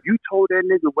everything, bro. If you told that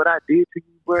nigga what I did to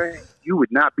you, bro, you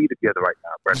would not be together right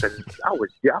now, bro. Because I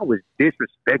was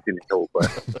disrespecting it, though, bro.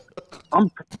 I'm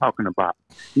talking about,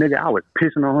 nigga, I was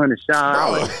pissing on her in the shower. I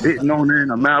was spitting on her in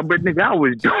the mouth. But, nigga, I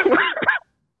was doing...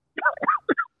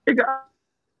 nigga,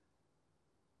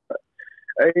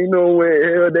 ain't no way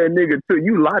hell that nigga took.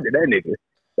 You lied to that nigga.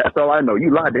 That's all I know.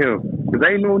 You lied to him. Because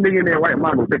ain't no nigga in there right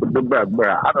mind gonna take a good breath, bro.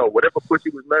 I know whatever pussy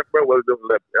was left, bro, was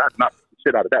left. I knocked the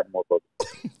shit out of that motherfucker.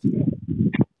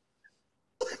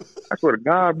 I swear to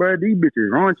God, bro, these bitches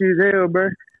raunchy as hell, bro.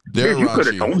 They're You could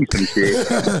have raunchy. told me some shit.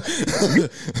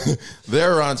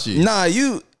 They're raunchy. Nah,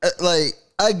 you like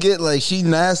I get like she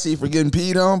nasty for getting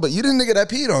peed on, but you the nigga that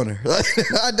peed on her. Like,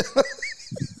 I don't-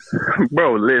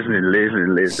 Bro, listen, bro,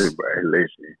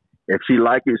 listen. If she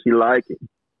like it, she like it.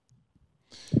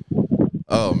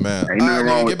 Oh man. Ain't All nothing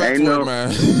right, wrong nigga, with- get back ain't to it, no- man.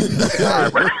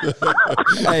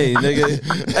 Hey, nigga.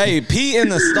 Hey, pee in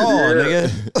the stall, nigga.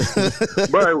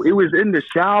 Bro, it was in the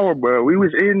shower, bro. We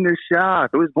was in the shower.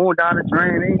 So it was going down the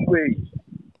drain anyway.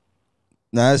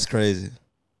 Nah, that's crazy.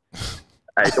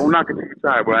 Hey, don't knock it to the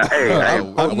side, bro. Hey,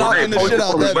 I'm knocking the shit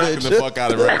out that Backing the bitch. fuck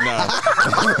out of it right now.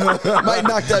 Might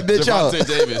knock that bitch out. Javante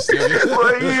Davis. nigga.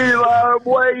 Boy, you ain't lying.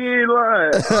 Boy, you ain't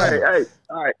lying. All right.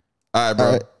 All right, bro.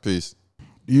 All right. Peace.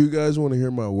 Do you guys want to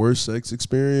hear my worst sex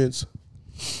experience?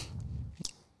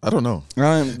 I don't know.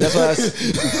 That's why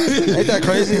ain't that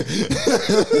crazy?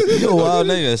 You a wild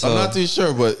nigga, so I'm not too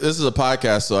sure, but this is a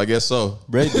podcast, so I guess so.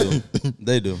 they do.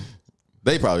 They do.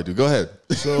 They probably do. Go ahead.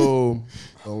 So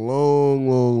a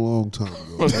long time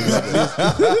ago.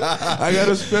 I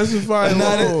gotta specify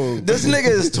long. This nigga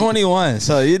is 21,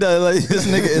 so you know, like this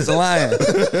nigga is lying.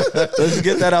 Let's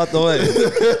get that out the way.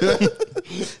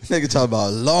 Nigga talking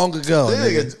about long ago,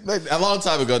 nigga. Nigga, a long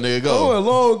time ago, nigga. Oh, Go. a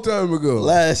long time ago.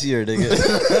 Last year, nigga.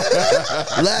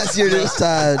 Last year this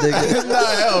time, nigga. Nah,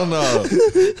 hell no.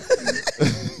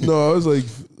 No, I was like,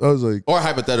 Or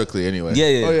hypothetically, anyway.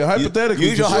 Yeah. oh yeah, hypothetically.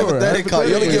 Use your for sure. hypothetical.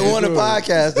 You only get one a Sure.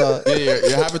 podcast, dog. Yeah,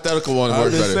 your hypothetical one I'm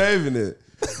works just better. saving it.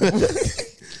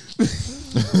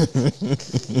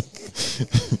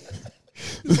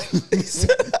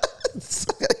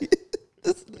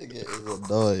 This nigga is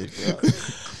annoying, bro.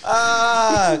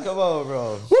 Come on,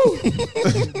 bro.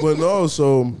 But no,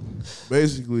 so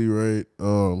basically, right,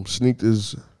 I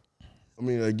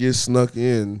get snuck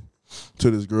in to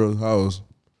this girl's house,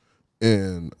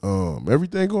 and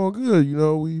everything going good, you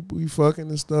know, we fucking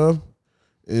and stuff.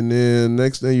 And then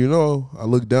next thing you know, I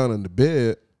look down in the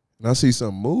bed and I see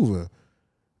something moving.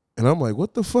 And I'm like,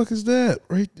 what the fuck is that?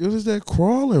 Right, what is that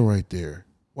crawling right there?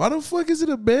 Why the fuck is it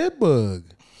a bed bug?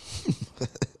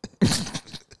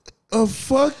 A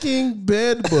fucking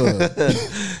bed bug.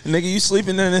 Nigga, you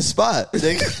sleeping in this spot,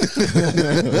 nigga.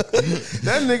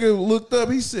 That nigga looked up.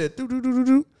 He said, doo, doo, doo, doo,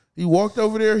 doo. He walked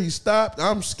over there. He stopped.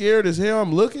 I'm scared as hell.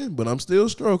 I'm looking, but I'm still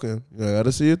stroking. I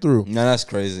gotta see it through. No, that's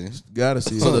crazy. Gotta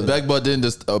see it So the through. back butt didn't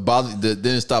just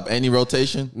didn't stop any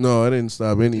rotation. No, I didn't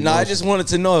stop any. No, I just wanted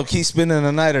to know if he's spending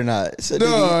the night or not. So, No,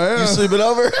 nigga, yeah. you sleeping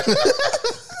over?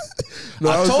 No,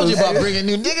 I was told so you about scared. bringing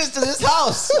new niggas to this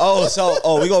house.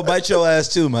 we gonna bite your ass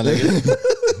too, my nigga.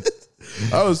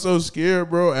 I was so scared,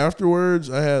 bro. Afterwards,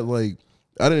 I had when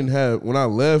I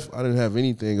left, I didn't have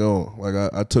anything on. Like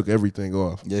I took everything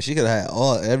off. Yeah, she could have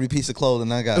had every piece of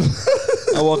clothing I got.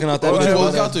 I'm walking out that What bitch. you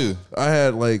with walk out to? I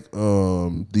had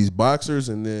these boxers,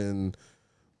 and then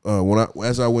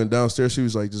as I went downstairs, she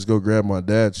was like, "Just go grab my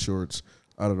dad's shorts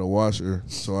out of the washer."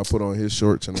 So I put on his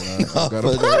shorts, and then I got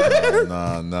up.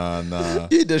 Nah.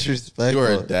 You disrespectful. You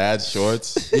were dad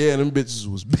shorts. Yeah, them bitches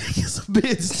was big as a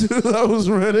bitch too. I was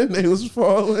running, they was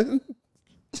falling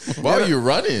Why were you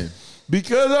running?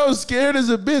 because I was scared as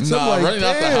a bitch. Nah, I'm like, running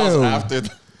out the house damn. after.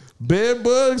 Bed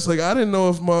bugs. Like I didn't know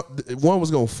if one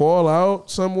was gonna fall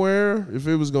out somewhere, if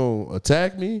it was gonna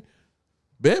attack me.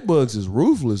 Bed bugs is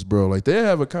ruthless, bro. Like they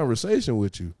have a conversation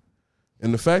with you,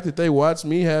 and the fact that they watch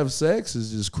me have sex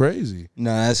is just crazy.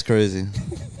 Nah, that's crazy.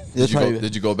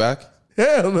 Did you go back?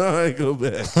 Hell no, I ain't go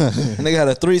back. Nigga had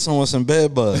a threesome with some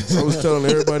bed bugs. I was telling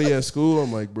everybody at school,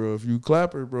 I'm like, bro, if you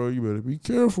clap her, bro, you better be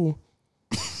careful.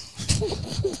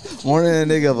 Warning a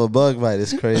nigga of a bug bite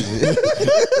is crazy.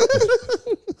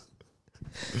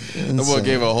 That boy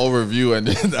gave a whole review and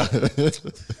then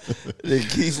The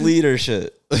Keith Leader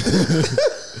shit.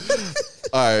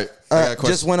 all right. I got a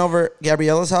question. Just went over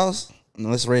Gabriella's house. And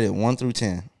let's rate it 1 through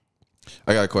 10.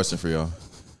 I got a question for y'all.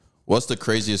 What's the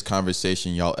craziest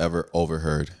conversation y'all ever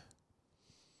overheard?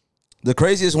 The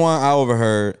craziest one I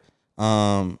overheard,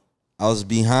 I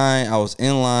was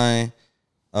in line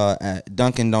at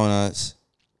Dunkin' Donuts,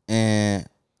 and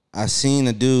I seen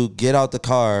a dude get out the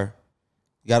car,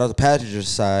 got out the passenger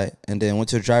side, and then went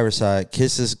to the driver's side,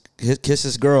 kiss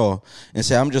this girl, and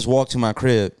said, "I'm just walking to my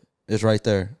crib. It's right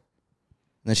there." And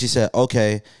then she said,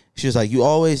 "Okay." She was like, "You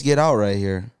always get out right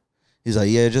here." He's like,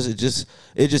 yeah, it's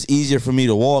just easier for me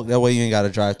to walk. That way you ain't got to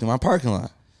drive through my parking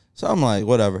lot. So I'm like,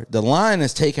 whatever. The line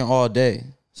is taking all day.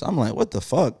 So I'm like, what the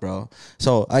fuck, bro?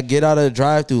 So I get out of the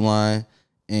drive-through line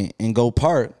and go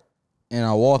park, and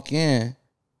I walk in,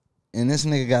 and this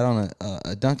nigga got on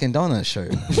a Dunkin' Donuts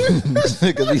shirt. This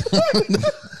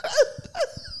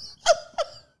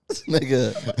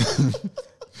nigga.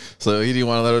 So he didn't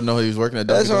want to let her know he was working at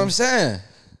Dunkin'. That's what I'm saying.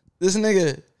 This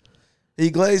nigga, he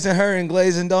glazing her and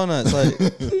glazing donuts. Like,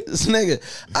 this nigga,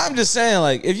 I'm just saying,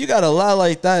 like, if you got a lie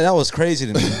like that, that was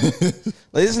crazy to me.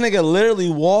 Like, this nigga literally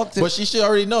walked in. But she should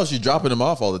already know. She's dropping him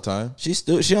off all the time. She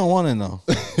don't want to know.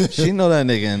 She know that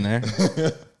nigga in there.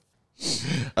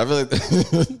 I feel like,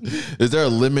 is there a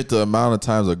limit to the amount of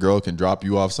times a girl can drop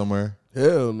you off somewhere?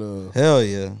 Hell no. Hell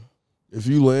yeah. If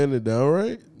you land it down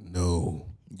right, no.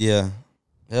 Yeah.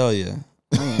 Hell yeah.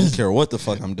 I don't care what the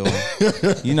fuck I'm doing.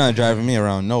 You're not driving me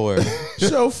around nowhere.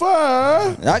 Chauffeur.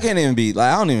 I can't even be,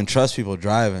 like, I don't even trust people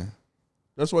driving.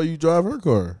 That's why you drive her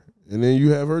car. And then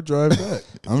you have her drive back.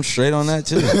 I'm straight on that,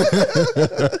 too.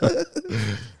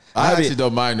 I actually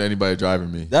don't mind anybody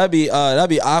driving me. That'd be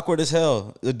awkward as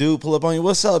hell. The dude pull up on you.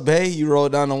 What's up, bae? You roll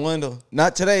down the window.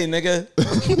 Not today, nigga.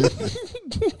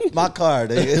 My car,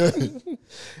 nigga.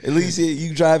 At least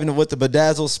you driving with the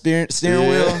bedazzled steering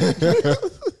wheel.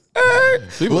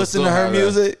 People Listen still to her have that.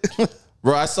 music.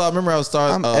 Bro, remember I was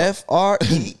starting. I'm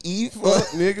FREE. Fuck,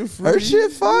 nigga. Free. Her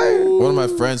shit fire. One of my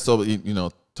friends told him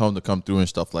to come through and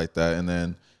stuff like that, and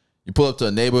then you pull up to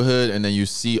a neighborhood, and then you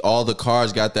see all the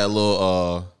cars got that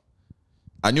little.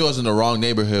 I knew I was in the wrong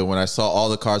neighborhood when I saw all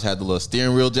the cars had the little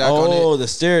steering wheel jack on it. Oh, the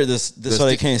so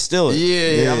they can't steal it.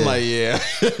 Yeah. I'm like, yeah.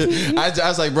 I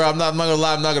was like, bro, I'm not gonna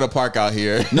lie, I'm not gonna park out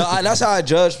here. No, that's how I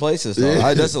judge places. Though.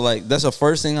 That's the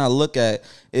first thing I look at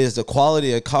is the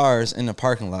quality of cars in the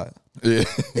parking lot. Yeah.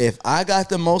 If I got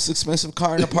the most expensive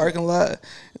car in the parking lot,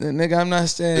 then nigga, I'm not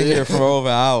staying here for over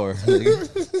an hour.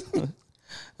 Nigga.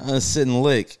 I'm sitting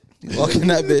lick. You walk in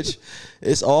that bitch.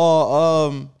 It's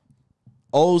all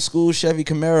old school Chevy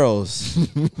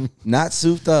Camaros, not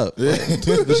souped up.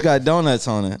 Just got donuts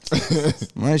on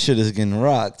it. My shit is getting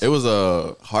rocked. It was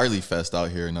a Harley fest out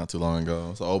here not too long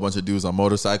ago. So a whole bunch of dudes on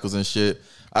motorcycles and shit.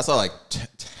 I saw like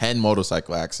 10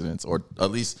 motorcycle accidents, or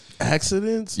at least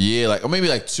Accidents? yeah, like or maybe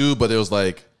like 2, but it was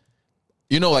like,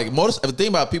 like the thing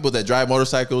about people that drive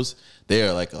motorcycles, they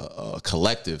are like a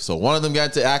collective. So one of them got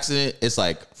into an accident, it's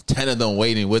like 10 of them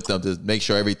waiting with them to make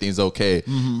sure everything's okay.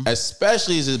 Mm-hmm.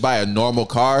 Especially if it's by a normal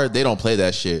car, they don't play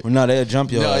that shit. Well, no, they'll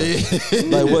jump your ass. Yeah.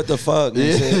 Like, what the fuck?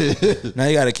 Yeah. Now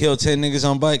you got to kill 10 niggas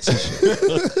on bikes and shit.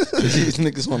 These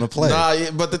niggas want to play. Nah,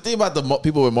 yeah, but the thing about the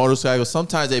people with motorcycles,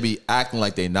 sometimes they be acting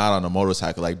like they not on a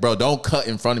motorcycle. Like, bro, don't cut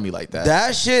in front of me like that.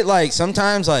 That shit, like,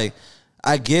 sometimes, like,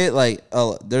 I get, like,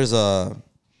 there's a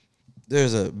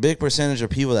big percentage of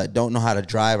people that don't know how to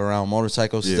drive around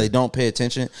motorcycles. Yeah. They don't pay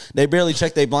attention. They barely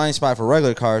check their blind spot for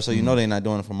regular cars, so you know they're not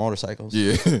doing it for motorcycles.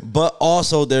 Yeah. But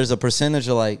also, there's a percentage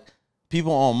of, like,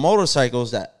 people on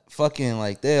motorcycles that fucking,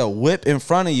 like, they'll whip in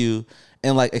front of you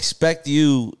and, like, expect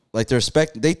you, like,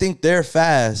 they think they're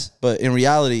fast, but in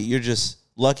reality, you're just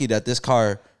lucky that this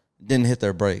car didn't hit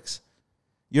their brakes.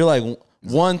 You're, like,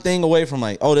 one thing away from,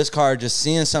 like, oh, this car just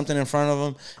seeing something in front of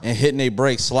them and hitting their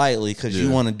brakes slightly because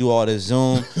you want to do all this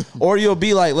zoom. Or you'll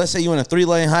be like, let's say you're in a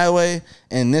 3-lane highway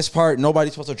and this part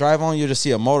nobody's supposed to drive on. You'll just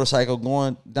see a motorcycle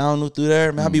going down through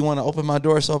there. Man, I be wanting to open my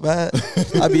door so bad.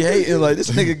 I be hating, like, this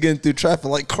nigga getting through traffic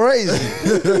like crazy.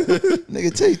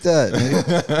 Nigga, take that,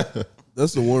 nigga.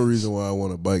 That's the one reason why I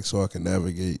want a bike, so I can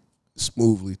navigate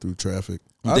smoothly through traffic.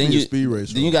 Then I'd be a speed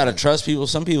racer. Then you gotta trust people.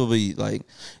 Some people be like,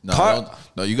 no,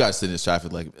 you gotta sit in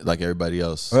traffic like everybody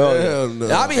else. Hell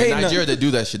no. I be In hating Nigeria, they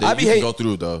do that shit. They can go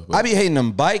through though. But. I be hating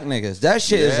them bike niggas. That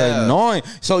shit is annoying.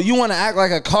 So you want to act like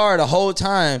a car the whole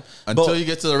time until you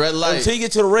get to the red light. Until you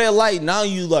get to the red light, now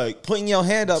you like putting your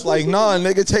hand up like, nah,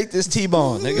 nigga, take this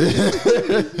T-bone,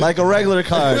 nigga, like a regular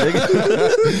car,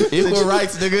 nigga. Equal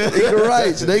rights, nigga. Equal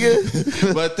rights,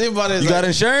 nigga. But think about it. You got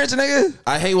insurance, nigga?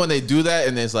 I hate when they do that,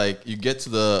 and it's like you get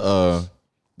to the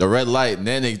red light, and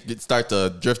then they start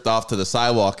to drift off to the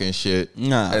sidewalk and shit.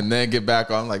 Nah. And then get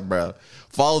back on. I'm like, bro,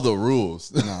 follow the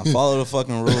rules. Nah, follow the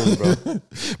fucking rules, bro.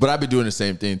 But I be doing the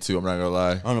same thing too. I'm not gonna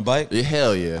lie. On a bike? Yeah,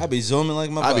 hell yeah. I be zooming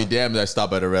like my. I be damned if I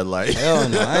stop at a red light. Hell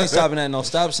no, I ain't stopping at no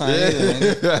stop sign either.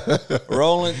 Nigga.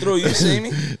 Rolling through, you see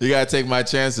me? You gotta take my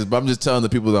chances. But I'm just telling the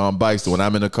people that are on bikes that when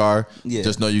I'm in the car,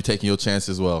 just know you taking your chance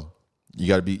as well. You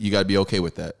gotta be okay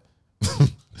with that.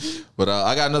 But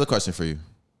I got another question for you.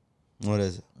 What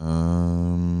is it?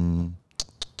 All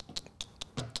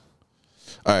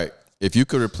right. If you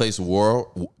could replace war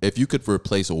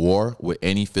with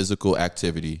any physical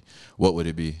activity, what would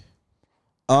it be?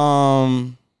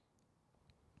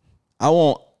 I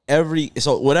want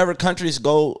so whatever countries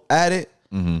go at it,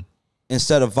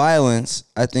 instead of violence,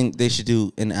 I think they should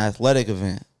do an athletic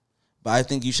event. But I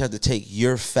think you should have to take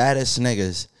your fattest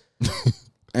niggas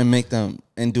and make them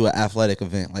and do an athletic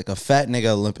event, like a fat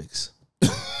nigga Olympics.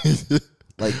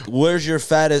 Like, where's your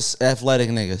fattest athletic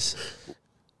niggas?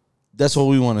 That's what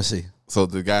we want to see. So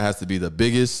the guy has to be the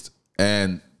biggest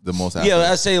and the most athletic.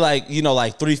 Yeah, I say like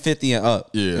 350 and up.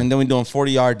 Yeah. And then we doing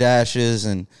 40-yard dashes,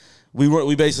 and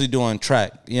we basically doing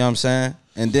track. You know what I'm saying?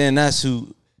 And then that's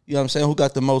who, you know what I'm saying, who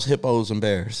got the most hippos and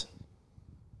bears.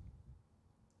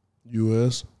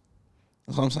 U.S.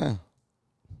 That's what I'm saying.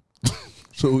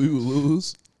 So we would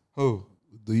lose. Who?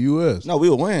 The U.S. No, we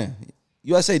would win.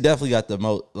 USA definitely got the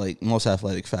most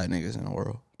athletic fat niggas in the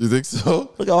world. You think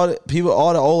so? Look at all the people,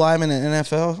 all the old linemen in the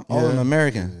NFL, all of them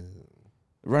American.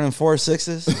 Running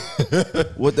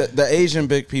 4.6s. What the Asian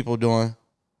big people doing?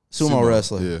 Sumo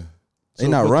wrestling. Yeah. They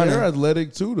not but running. They're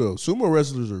athletic too, though. Sumo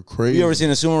wrestlers are crazy. You ever seen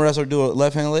a sumo wrestler do a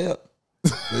left hand layup?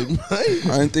 They might.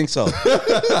 I didn't think so.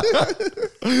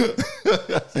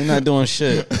 They're not doing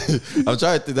shit. I'm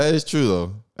trying to think. That is true,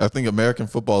 though. I think American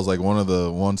football is like one of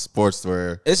the sports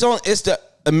where It's the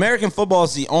American football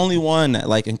is the only one that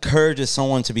like encourages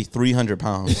someone to be 300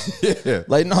 pounds. yeah.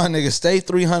 Like, no, nigga, stay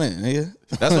 300, nigga.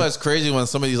 That's why it's crazy when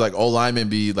some of these like old linemen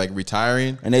be like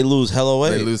retiring. And they lose hella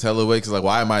weight. They lose hella weight because like,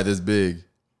 why am I this big?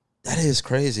 That is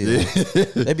crazy.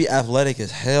 They be athletic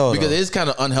as hell. Because though. it is kind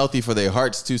of unhealthy for their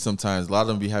hearts too. Sometimes a lot of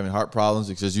them be having heart problems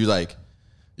because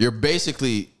you're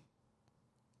basically,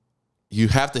 you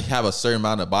have to have a certain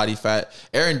amount of body fat.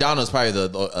 Aaron Donald's probably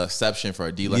the exception for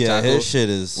a D-line tackle. His shit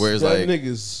is. Where it's That like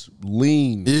nigga's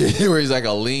lean. where he's like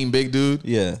a lean big dude.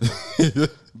 Yeah.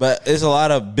 But it's a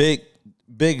lot of big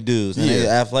dudes. And they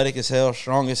Yeah. athletic as hell,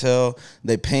 strong as hell.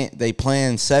 They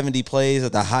plan 70 plays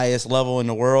at the highest level in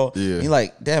the world. Yeah. You're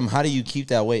like, damn, how do you keep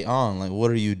that weight on? Like,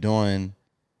 what are you doing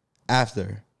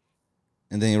after?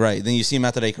 And then then you see them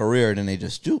after their career, then they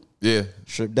just Yeah,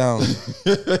 strip down.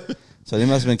 So they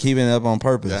must have been keeping it up on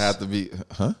purpose. that have to be,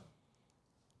 huh?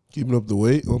 Keeping up the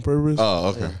weight on purpose? Oh,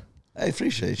 okay. I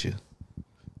appreciate you.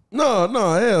 No,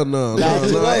 hell no. Nah, No,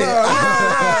 too no, late.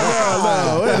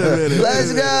 no, wait a minute.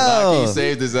 Let's He go.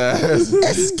 saved his ass.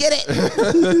 Let's get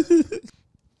it.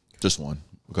 Just one.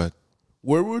 Go ahead.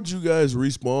 Where would you guys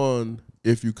respawn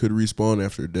if you could respawn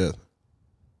after death?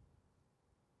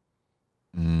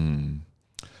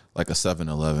 Like a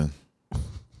 7-Eleven.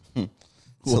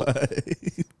 Why?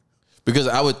 Because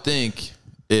I would think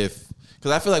because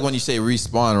I feel like when you say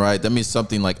respawn, right, that means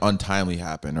something like untimely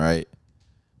happened, right?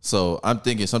 So I'm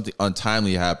thinking something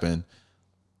untimely happened.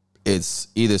 It's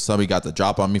either somebody got the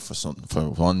drop on me for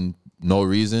no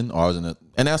reason, or I was and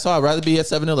that's how I'd rather be at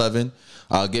 7-Eleven.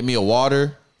 Get me a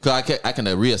water. Cause I can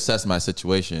reassess my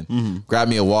situation. Grab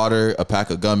me a water, a pack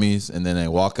of gummies, and then I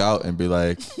walk out and be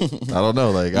like, I don't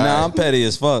know, like Nah, I'm petty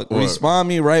as fuck. Respawn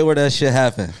me right where that shit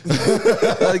happened.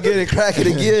 Gotta get it cracking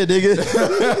again,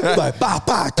 nigga. Like,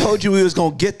 bah, told you we was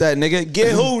gonna get that, nigga.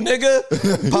 Get who,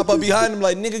 nigga? Pop up behind him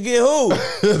like, nigga, get who?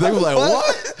 They were like,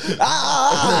 what?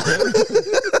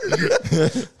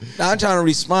 Now I'm trying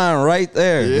to respawn right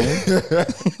there.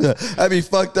 Yeah. I'd be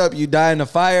fucked up. You die in the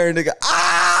fire, and nigga,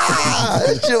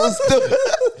 that shit was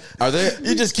stupid.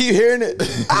 You just keep hearing it.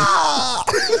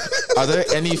 Are there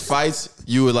any fights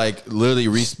you would like literally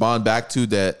respawn back to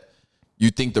that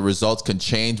you think the results can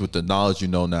change with the knowledge you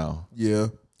know now? Yeah.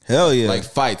 Hell yeah. Like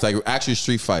fights, like actually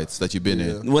street fights that you've been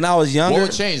in. When I was younger, What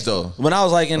would change though? when I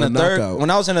was like in the knockout. when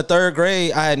I was in the third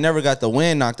grade, I had never got the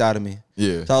wind knocked out of me.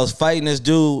 Yeah. So I was fighting this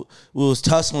dude. We was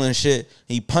tussling and shit.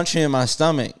 He punched me in my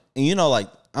stomach, and you know, like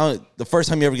the first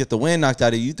time you ever get the wind knocked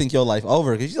out of you, you think your life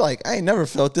over because you're like, I ain't never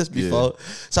felt this before. Yeah.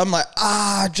 So I'm like,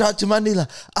 I dropped to my knee like,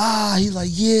 He's like,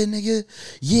 yeah, nigga,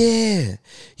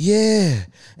 yeah.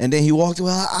 And then he walked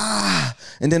away like,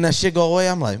 and then that shit go away.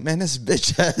 I'm like, man, this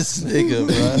bitch ass nigga,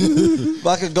 bro. If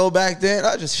I could go back then,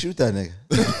 I'd just shoot that nigga.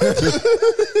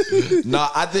 No,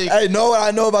 I think. Hey, know what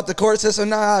I know about the court system?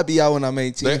 Nah, I'll be out when I'm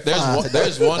 18.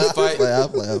 There's one fight. I'll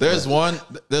play. There's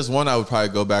one I would probably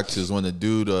go back to is when the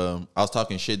dude I was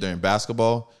talking shit during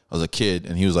basketball. I was a kid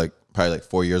and he was like probably like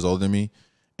 4 years older than me.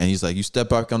 And he's like, you step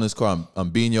back on this court, I'm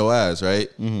beating your ass, right?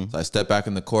 So I step back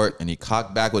in the court and he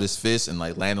cocked back with his fist and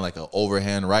like landed like an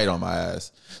overhand right on my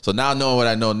ass. So now knowing what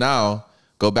I know now,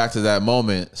 go back to that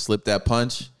moment, slip that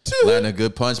punch, land a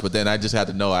good punch. But then I just had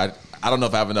to know I don't know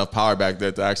if I have enough power back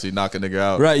there to actually knock a nigga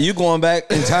out. Right, you going back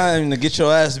in time to get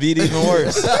your ass beat even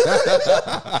worse.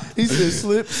 He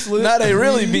said slip. Now they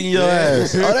really beating your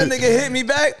ass. Oh, that nigga hit me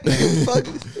back? Fuck.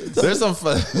 There's some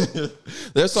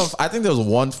I think there was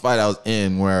one fight I was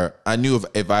in where I knew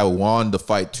if I won the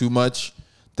fight too much,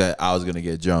 that I was gonna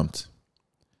get jumped.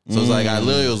 So it's like I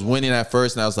literally was winning at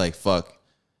first, and I was like, "Fuck,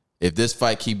 if this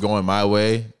fight keep going my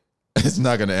way, it's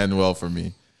not gonna end well for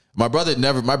me." My brother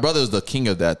was the king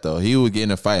of that though. He would get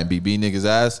in a fight and be beating niggas'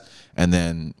 ass, and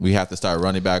then we have to start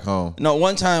running back home. No,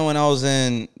 one time when I was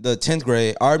in the 10th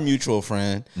grade, our mutual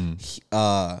friend,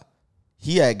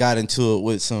 he had got into it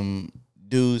with some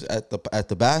dudes at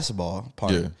the basketball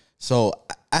party. Yeah. So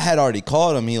I had already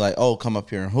called him. He like, oh, come up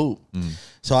here and hoop.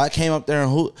 So I came up there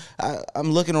and hoop.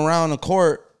 I'm looking around the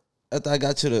court after I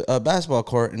got to the basketball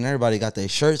court, and everybody got their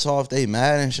shirts off. They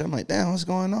mad and shit. I'm like, damn, what's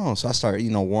going on? So I started,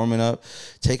 warming up,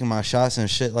 taking my shots and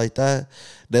shit like that.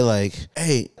 They like,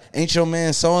 hey, ain't your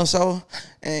man so-and-so?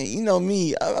 And you know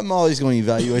me, I'm always going to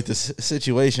evaluate the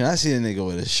situation. I see a nigga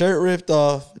with his shirt ripped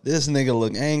off. This nigga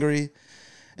look angry.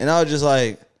 And I was just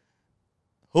like,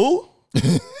 who?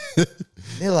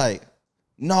 They're like,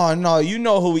 no, you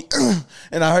know who we.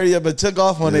 And I hurried up and took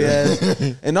off on their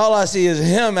ass. And all I see is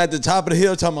him at the top of the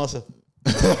hill talking about something.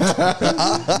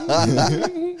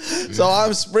 So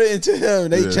I'm sprinting to him.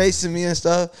 They chasing me and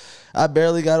stuff. I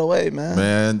barely got away, man.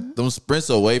 Man, those sprints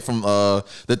away from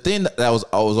the thing that was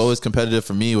always competitive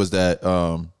for me was that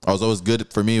I was always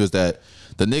good for me was that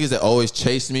the niggas that always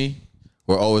chased me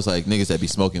were always like niggas that be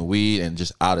smoking weed and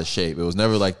just out of shape. It was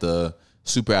never like the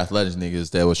super athletic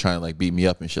niggas that was trying to like beat me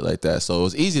up and shit like that. So it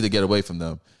was easy to get away from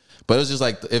them. But it was just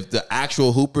like if the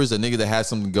actual hoopers, the nigga that had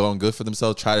something going good for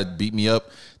themselves, try to beat me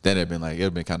up, then it'd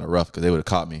been kind of rough because they would have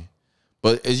caught me.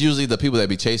 But it's usually the people that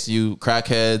be chasing you,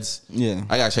 crackheads. Yeah,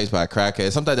 I got chased by a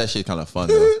crackhead. Sometimes that shit kind of fun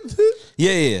though.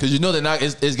 Yeah. Because they're not.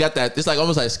 It's got that. It's like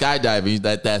almost like skydiving.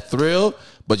 That thrill.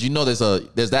 But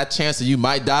there's that chance that you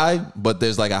might die, but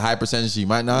there's like a high percentage you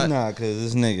might not. Nah, because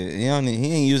this nigga, he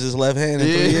ain't used his left hand in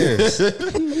 3 years.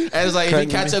 And it's like, if he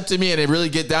catch up to me and they really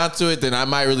get down to it, then I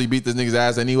might really beat this nigga's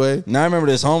ass anyway. Now, I remember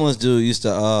this homeless dude used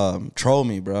to troll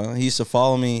me, bro. He used to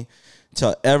follow me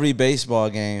to every baseball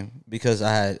game because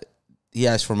he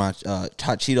asked for my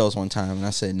hot Cheetos one time, and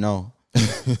I said no.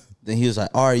 Then he was like,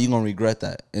 all right, you're going to regret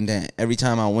that. And then every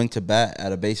time I went to bat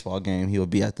at a baseball game, he would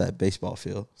be at that baseball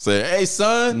field. Say, hey,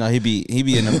 son. No, he'd be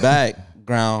in the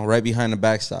background, right behind the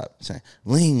backstop, saying,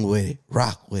 lean with it,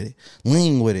 rock with it,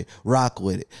 lean with it, rock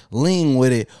with it, lean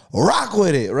with it, rock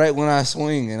with it. Right when I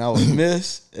swing and I would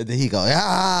miss, and then he go,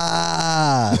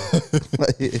 ah.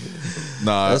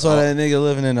 Nah, that's why that nigga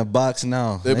living in a box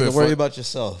now. Nigga, worry about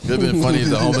yourself. It'd been funny if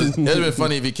the homeless. It'd been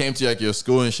funny if he came to like your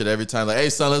school and shit every time. Like,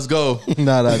 hey son, let's go.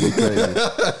 Nah, that'd be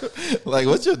crazy. Like,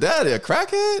 what's your daddy? A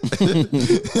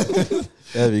crackhead?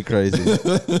 That'd be crazy.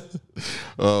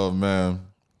 Oh man.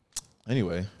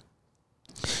 Anyway.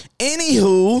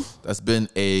 Anywho, that's been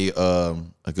a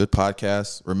good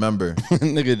podcast. Remember,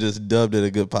 nigga just dubbed it a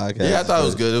good podcast. Yeah, I thought it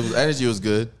was good. Energy was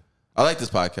good. I like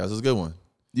this podcast. It was a good one.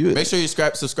 Make sure you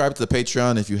subscribe to the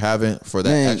Patreon if you haven't for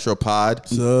that extra pod.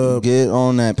 Get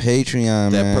on that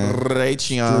Patreon, man.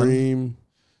 Patreon.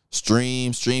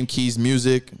 Stream Keys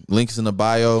Music. Links in the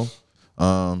bio.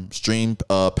 Stream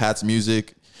Pat's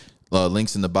music.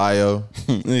 Links in the bio.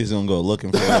 He's gonna go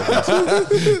looking for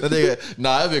it.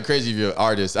 Nah, that'd be crazy if you're an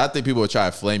artist. I think people would try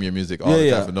to flame your music all the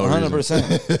time for no 100%. reason.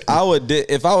 100%. I would,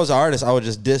 if I was an artist, I would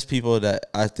just diss people that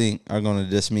I think are gonna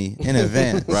diss me in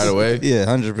advance. Right away? Yeah,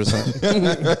 100%.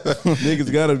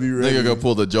 Niggas gotta be ready. Nigga go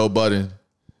pull the Joe Budden.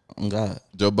 Oh God.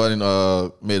 Joe Budden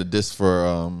made a diss for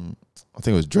I think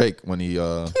it was Drake when he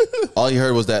all he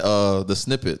heard was that the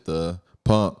snippet, the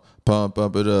pump it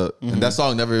up. Mm-hmm. And that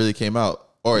song never really came out.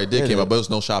 Or it did came out, but it was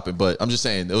no shopping. But I'm just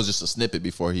saying, it was just a snippet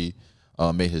before he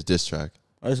made his diss track.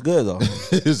 That's good, though.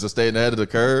 It's to stay ahead of the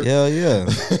curve. Hell yeah.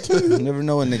 You never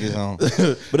know what niggas on.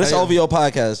 But it's OVO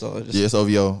podcast, though. Yeah, it's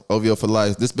OVO. OVO for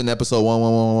life. This has been episode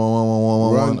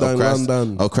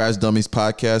 111 of Crash Dummies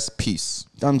podcast. Peace.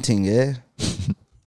 Dumb thing, yeah.